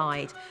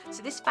inside,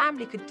 so this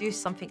family could do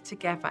something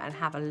together and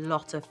have a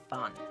lot of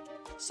fun.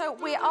 So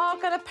we are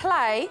going to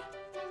play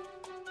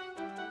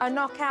a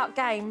knockout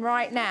game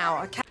right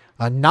now, okay?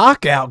 A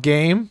knockout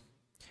game?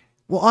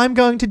 What I'm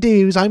going to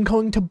do is I'm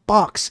going to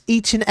box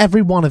each and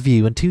every one of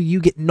you until you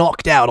get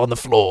knocked out on the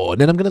floor.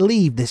 And then I'm going to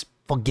leave this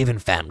forgiven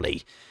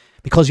family.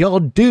 Because you're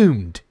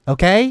doomed,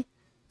 okay?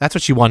 That's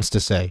what she wants to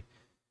say.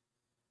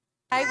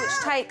 Which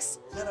takes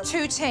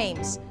 2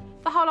 teams.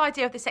 The whole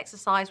idea of this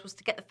exercise was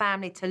to get the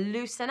family to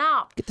loosen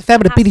up. Get the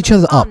family to have beat each some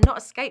other fun, up. Not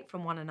escape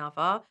from one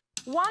another.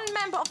 One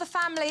member of the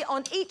family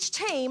on each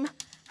team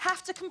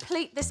have to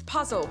complete this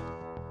puzzle.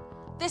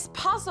 This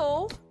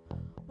puzzle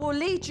will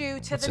lead you to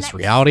What's the this, next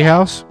Reality step.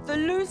 House? The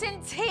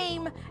losing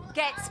team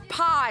gets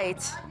pied.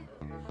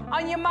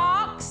 On your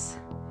marks,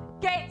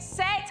 get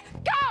set,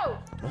 go!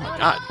 Oh my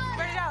God.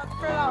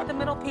 Spread out the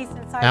middle piece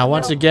inside. Now, the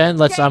once middle.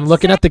 again, I'm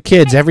looking at the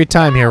kids every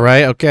time here,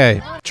 right?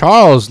 Okay.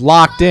 Charles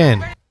locked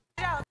in.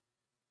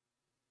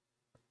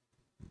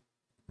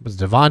 Was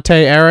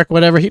Devontae, Eric,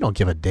 whatever? He don't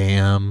give a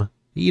damn.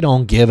 He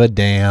don't give a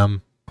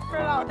damn.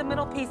 Spread out the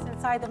middle piece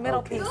inside the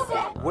middle piece.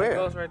 Where?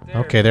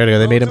 Okay, there they go.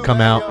 They made him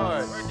come out.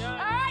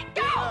 Alright,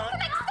 go!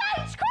 Next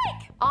stage,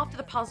 quick! After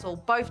the puzzle,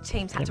 both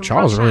teams had to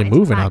Charles is rush really out into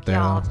moving the out there,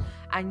 backyard though.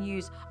 and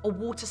use a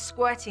water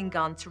squirting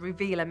gun to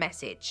reveal a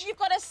message. You've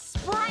got to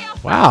spray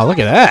off. Wow, look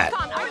at that.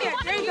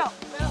 There you go.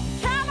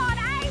 Come on,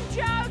 aim,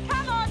 Joe.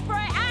 Come on,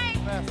 Brett,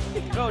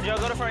 aim. Go, Joe.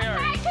 Go to front yard.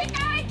 Hey, keep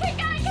going, keep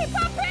going, keep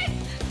pumping,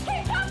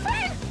 keep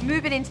pumping.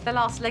 Moving into the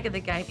last leg of the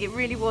game, it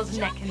really was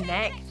neck and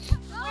neck.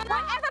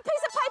 Whatever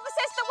piece of paper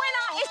says the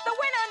winner is the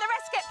winner, and the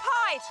rest get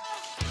pied.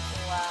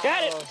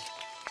 Got it.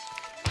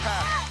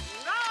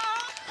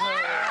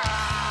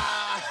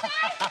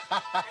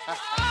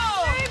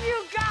 Babe, you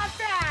got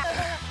that.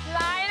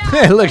 Line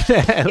up. Look at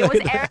that. It Look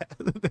was at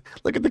that.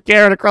 Look at the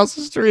Karen across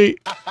the street.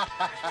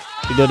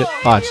 He did it.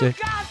 Watch it.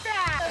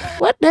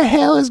 What the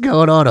hell is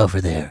going on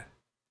over there?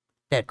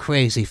 That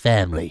crazy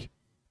family.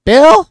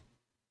 Bill?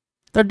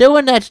 They're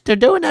doing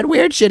that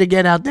weird shit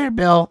again out there,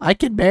 Bill. I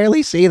can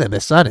barely see them.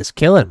 The sun is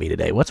killing me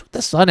today. What's with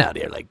the sun out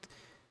here? Like,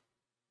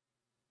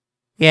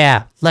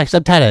 yeah, like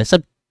some type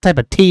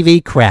of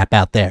TV crap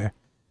out there.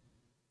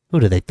 Who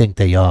do they think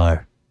they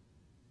are?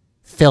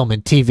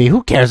 Filming TV.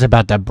 Who cares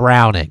about the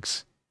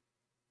Brownings?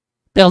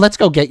 Bill, let's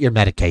go get your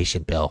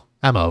medication, Bill.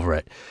 I'm over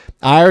it.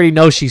 I already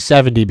know she's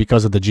 70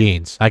 because of the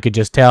jeans. I could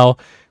just tell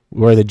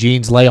where the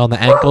jeans lay on the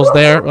ankles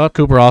there. Well,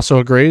 Cooper also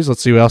agrees.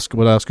 Let's see what else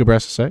Cooper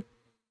has to say.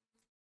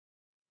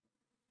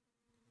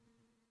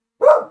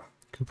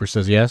 Cooper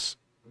says yes.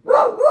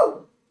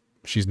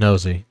 She's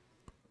nosy.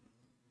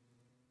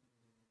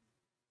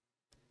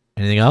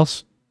 Anything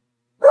else?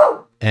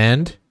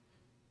 And?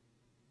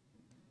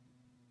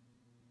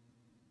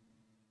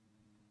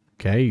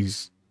 Okay,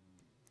 he's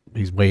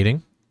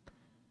waiting.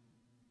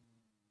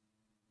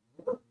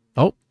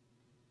 Oh.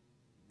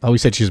 Oh, he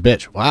said she's a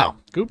bitch. Wow.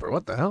 Cooper,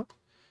 what the hell?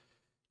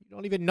 You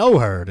don't even know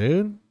her,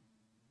 dude.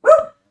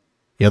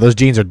 Yeah, those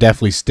jeans are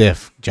definitely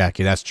stiff,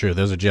 Jackie. That's true.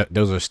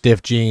 Those are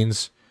stiff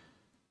jeans.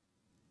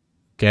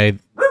 Okay.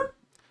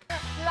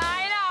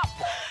 Line up.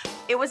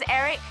 It was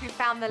Eric who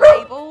found the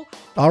label.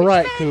 All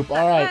right, which Coop. meant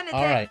All that right.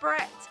 All Bernadette, right.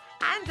 Brett,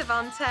 and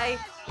Devante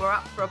were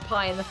up for a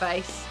pie in the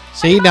face.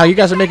 See, now you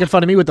guys are making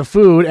fun of me with the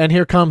food, and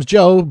here comes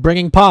Joe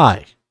bringing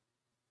pie.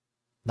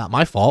 Not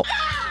my fault.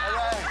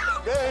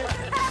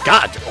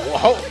 God.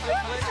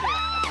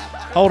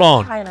 Hold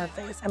on. Pie in our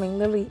face. I mean,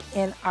 literally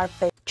in our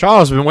face.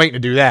 Charles has been waiting to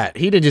do that.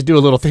 He didn't just do a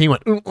little thing. He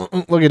went,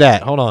 look at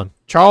that. Hold on.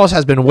 Charles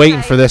has been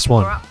waiting for this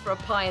one. We're up for a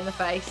pie in the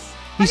face.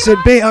 He said,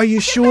 babe, are you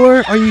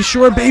sure? Are you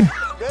sure, babe?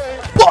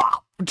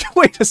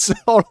 Wait a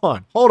second. Hold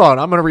on. Hold on.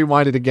 I'm going to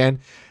rewind it again.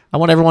 I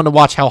want everyone to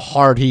watch how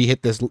hard he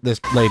hit this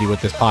lady with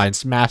this pie and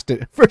smashed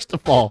it. First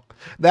of all,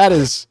 that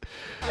is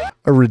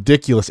a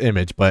ridiculous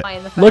image, but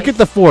look at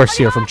the force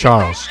here from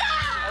Charles.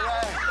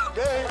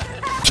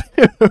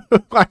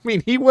 I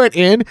mean, he went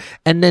in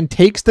and then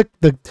takes the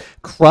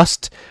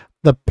crust,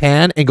 the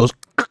pan, and goes...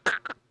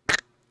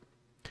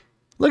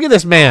 Look at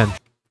this man.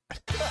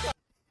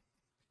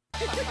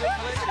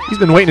 He's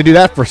been waiting to do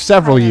that for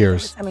several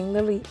years. I mean,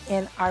 literally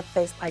in our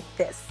face like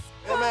this.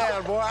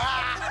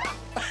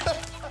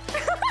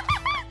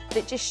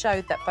 It just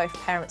showed that both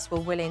parents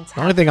were willing to.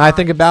 The only thing I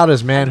think about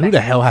is, man, who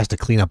the hell has to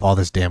clean up all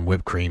this damn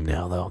whipped cream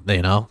now, though?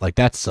 You know? Like,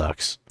 that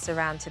sucks. It's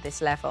around to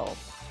this level,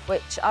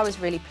 which I was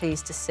really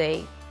pleased to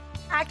see.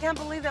 I can't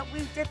believe that we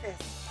did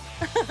this.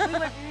 We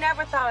would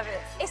never thought of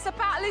this. It's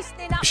about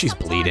loosening up. She's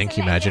bleeding. Can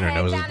you imagine her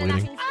nose is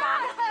bleeding?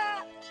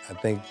 I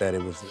think that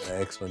it was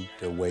an excellent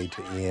way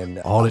to end.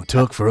 All it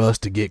took for us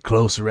to get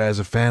closer as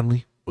a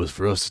family was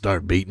for us to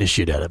start beating the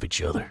shit out of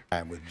each other.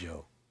 Time with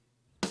Joe.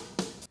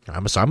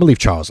 I'm sorry. I'm gonna leave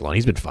Charles alone.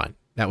 He's been fine.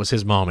 That was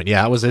his moment.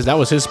 Yeah, that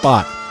was his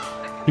spot.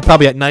 He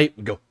probably at night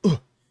would go,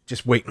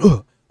 just wait,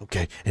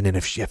 okay. And then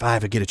if I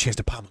ever get a chance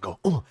to pop, I'm gonna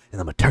go,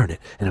 and I'm gonna turn it,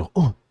 and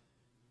I'll,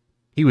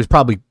 He was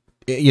probably,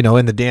 you know,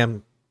 in the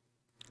damn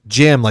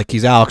gym like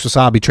he's Alex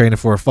Wasabi training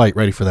for a fight,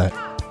 ready for that.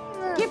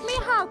 Give me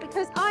a hug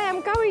because I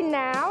am going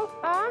now.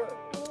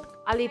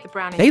 I leave the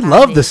Browning They family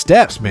love the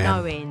steps, man.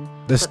 knowing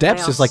The that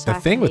steps they is like the are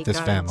thing with this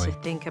certainly going family.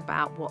 to think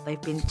about what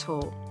they've been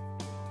taught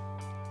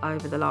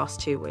over the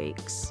last 2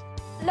 weeks.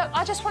 Look,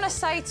 I just want to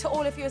say to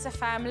all of you as a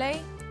family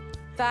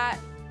that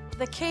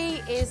the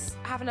key is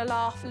having a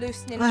laugh,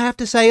 loosening I have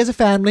to say, as a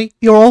family,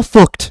 you're all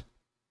fucked.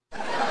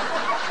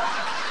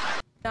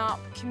 up,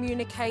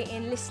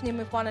 communicating, listening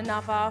with one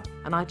another.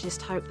 And I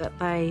just hope that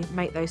they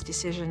make those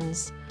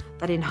decisions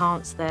that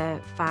enhance their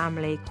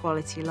family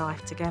quality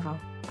life together.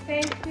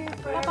 Thank you.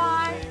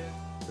 Bye-bye.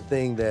 The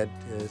thing that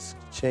has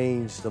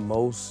changed the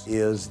most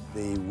is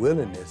the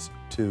willingness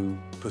to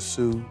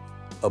pursue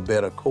a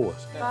better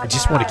course. I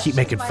just want to keep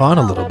making fun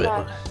a little bit.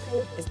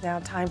 It's now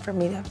time for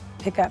me to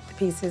pick up the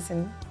pieces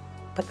and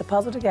put the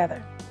puzzle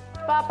together.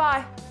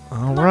 Bye-bye. All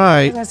I'm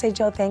right. going to say,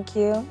 Joe, thank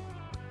you.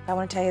 I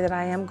want to tell you that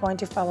I am going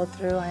to follow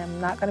through. I am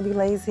not going to be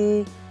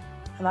lazy.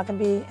 I'm not going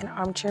to be an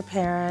armchair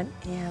parent,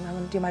 and I'm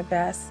going to do my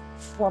best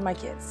for my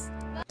kids.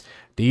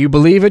 Do you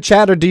believe it,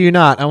 Chad, or do you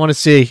not? I want to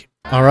see.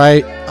 All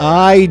right.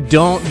 I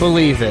don't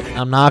believe it.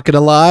 I'm not going to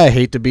lie. I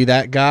hate to be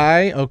that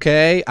guy,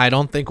 okay? I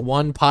don't think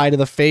one pie to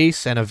the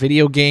face and a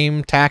video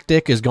game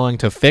tactic is going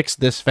to fix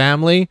this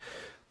family.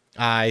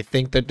 I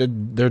think that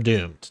they're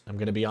doomed. I'm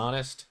going to be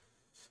honest.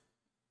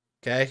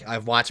 Okay?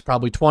 I've watched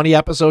probably 20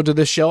 episodes of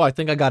this show. I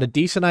think I got a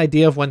decent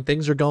idea of when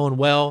things are going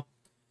well.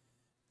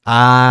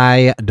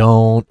 I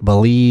don't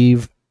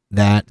believe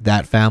that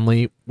that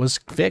family was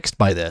fixed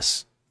by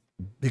this.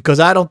 Because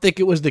I don't think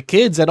it was the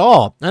kids at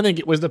all. I think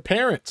it was the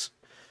parents.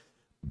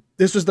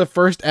 This was the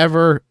first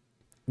ever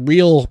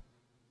real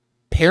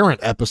parent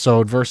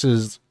episode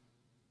versus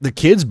the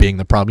kids being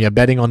the problem. Yeah,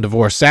 betting on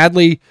divorce.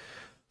 Sadly,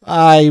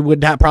 I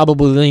would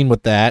probably lean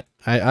with that.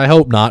 I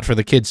hope not for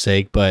the kids'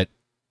 sake, but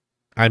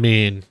I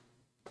mean,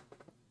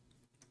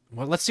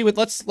 well, let's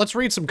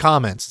read some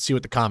comments and see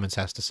what the comments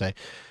has to say.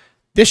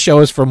 This show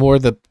is for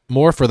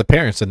more for the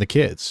parents than the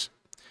kids.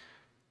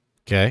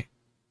 Okay.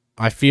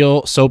 I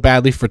feel so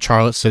badly for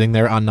Charlotte sitting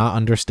there on not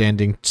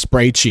understanding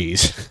spray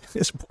cheese.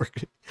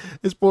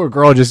 this poor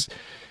girl, just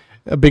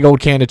a big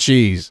old can of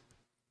cheese.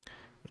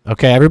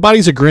 Okay,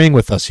 everybody's agreeing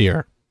with us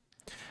here.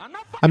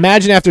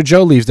 Imagine after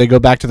Joe leaves, they go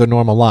back to their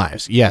normal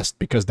lives. Yes,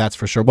 because that's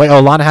for sure. Wait,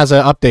 Lana has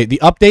an update.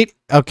 The update?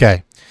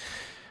 Okay.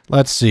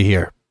 Let's see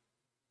here.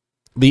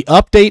 The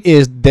update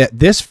is that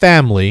this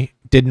family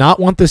did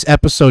not want this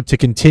episode to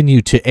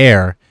continue to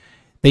air.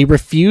 They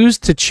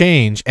refused to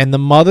change, and the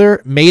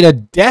mother made a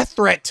death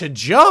threat to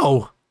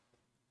Joe.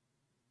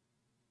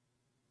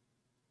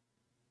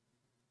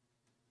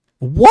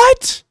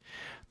 What?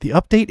 The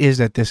update is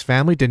that this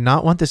family did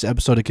not want this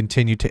episode to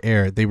continue to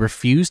air. They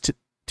refused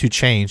to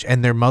change,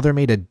 and their mother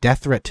made a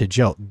death threat to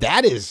Joe.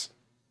 That is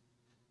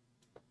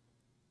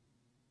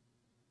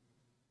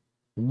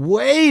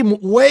way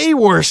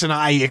worse than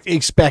I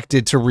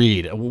expected to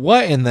read.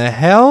 What in the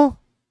hell?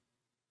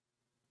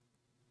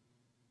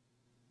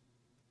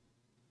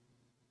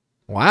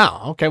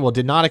 Wow. Okay, well,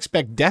 did not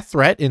expect death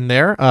threat in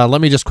there. Let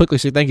me just quickly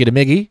say thank you to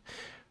Miggy.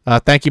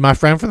 Thank you, my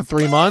friend, for the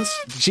 3 months.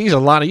 Jeez,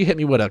 Alana, you hit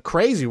me with a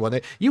crazy one.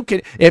 You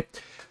can, if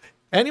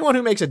anyone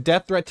who makes a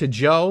death threat to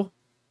Joe,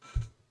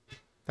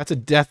 that's a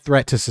death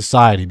threat to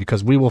society,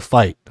 because we will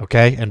fight,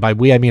 okay? And by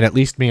we, I mean at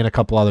least me and a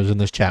couple others in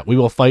this chat. We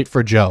will fight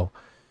for Joe.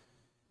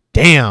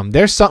 Damn,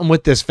 there's something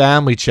with this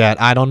family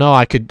chat. I don't know.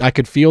 I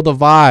could feel the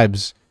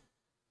vibes.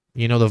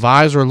 You know, the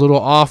vibes were a little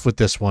off with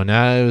this one.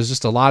 It was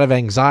just a lot of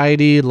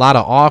anxiety, a lot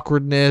of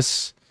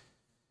awkwardness.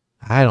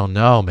 I don't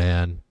know,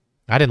 man.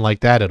 I didn't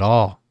like that at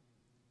all.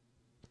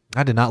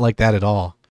 I did not like that at all.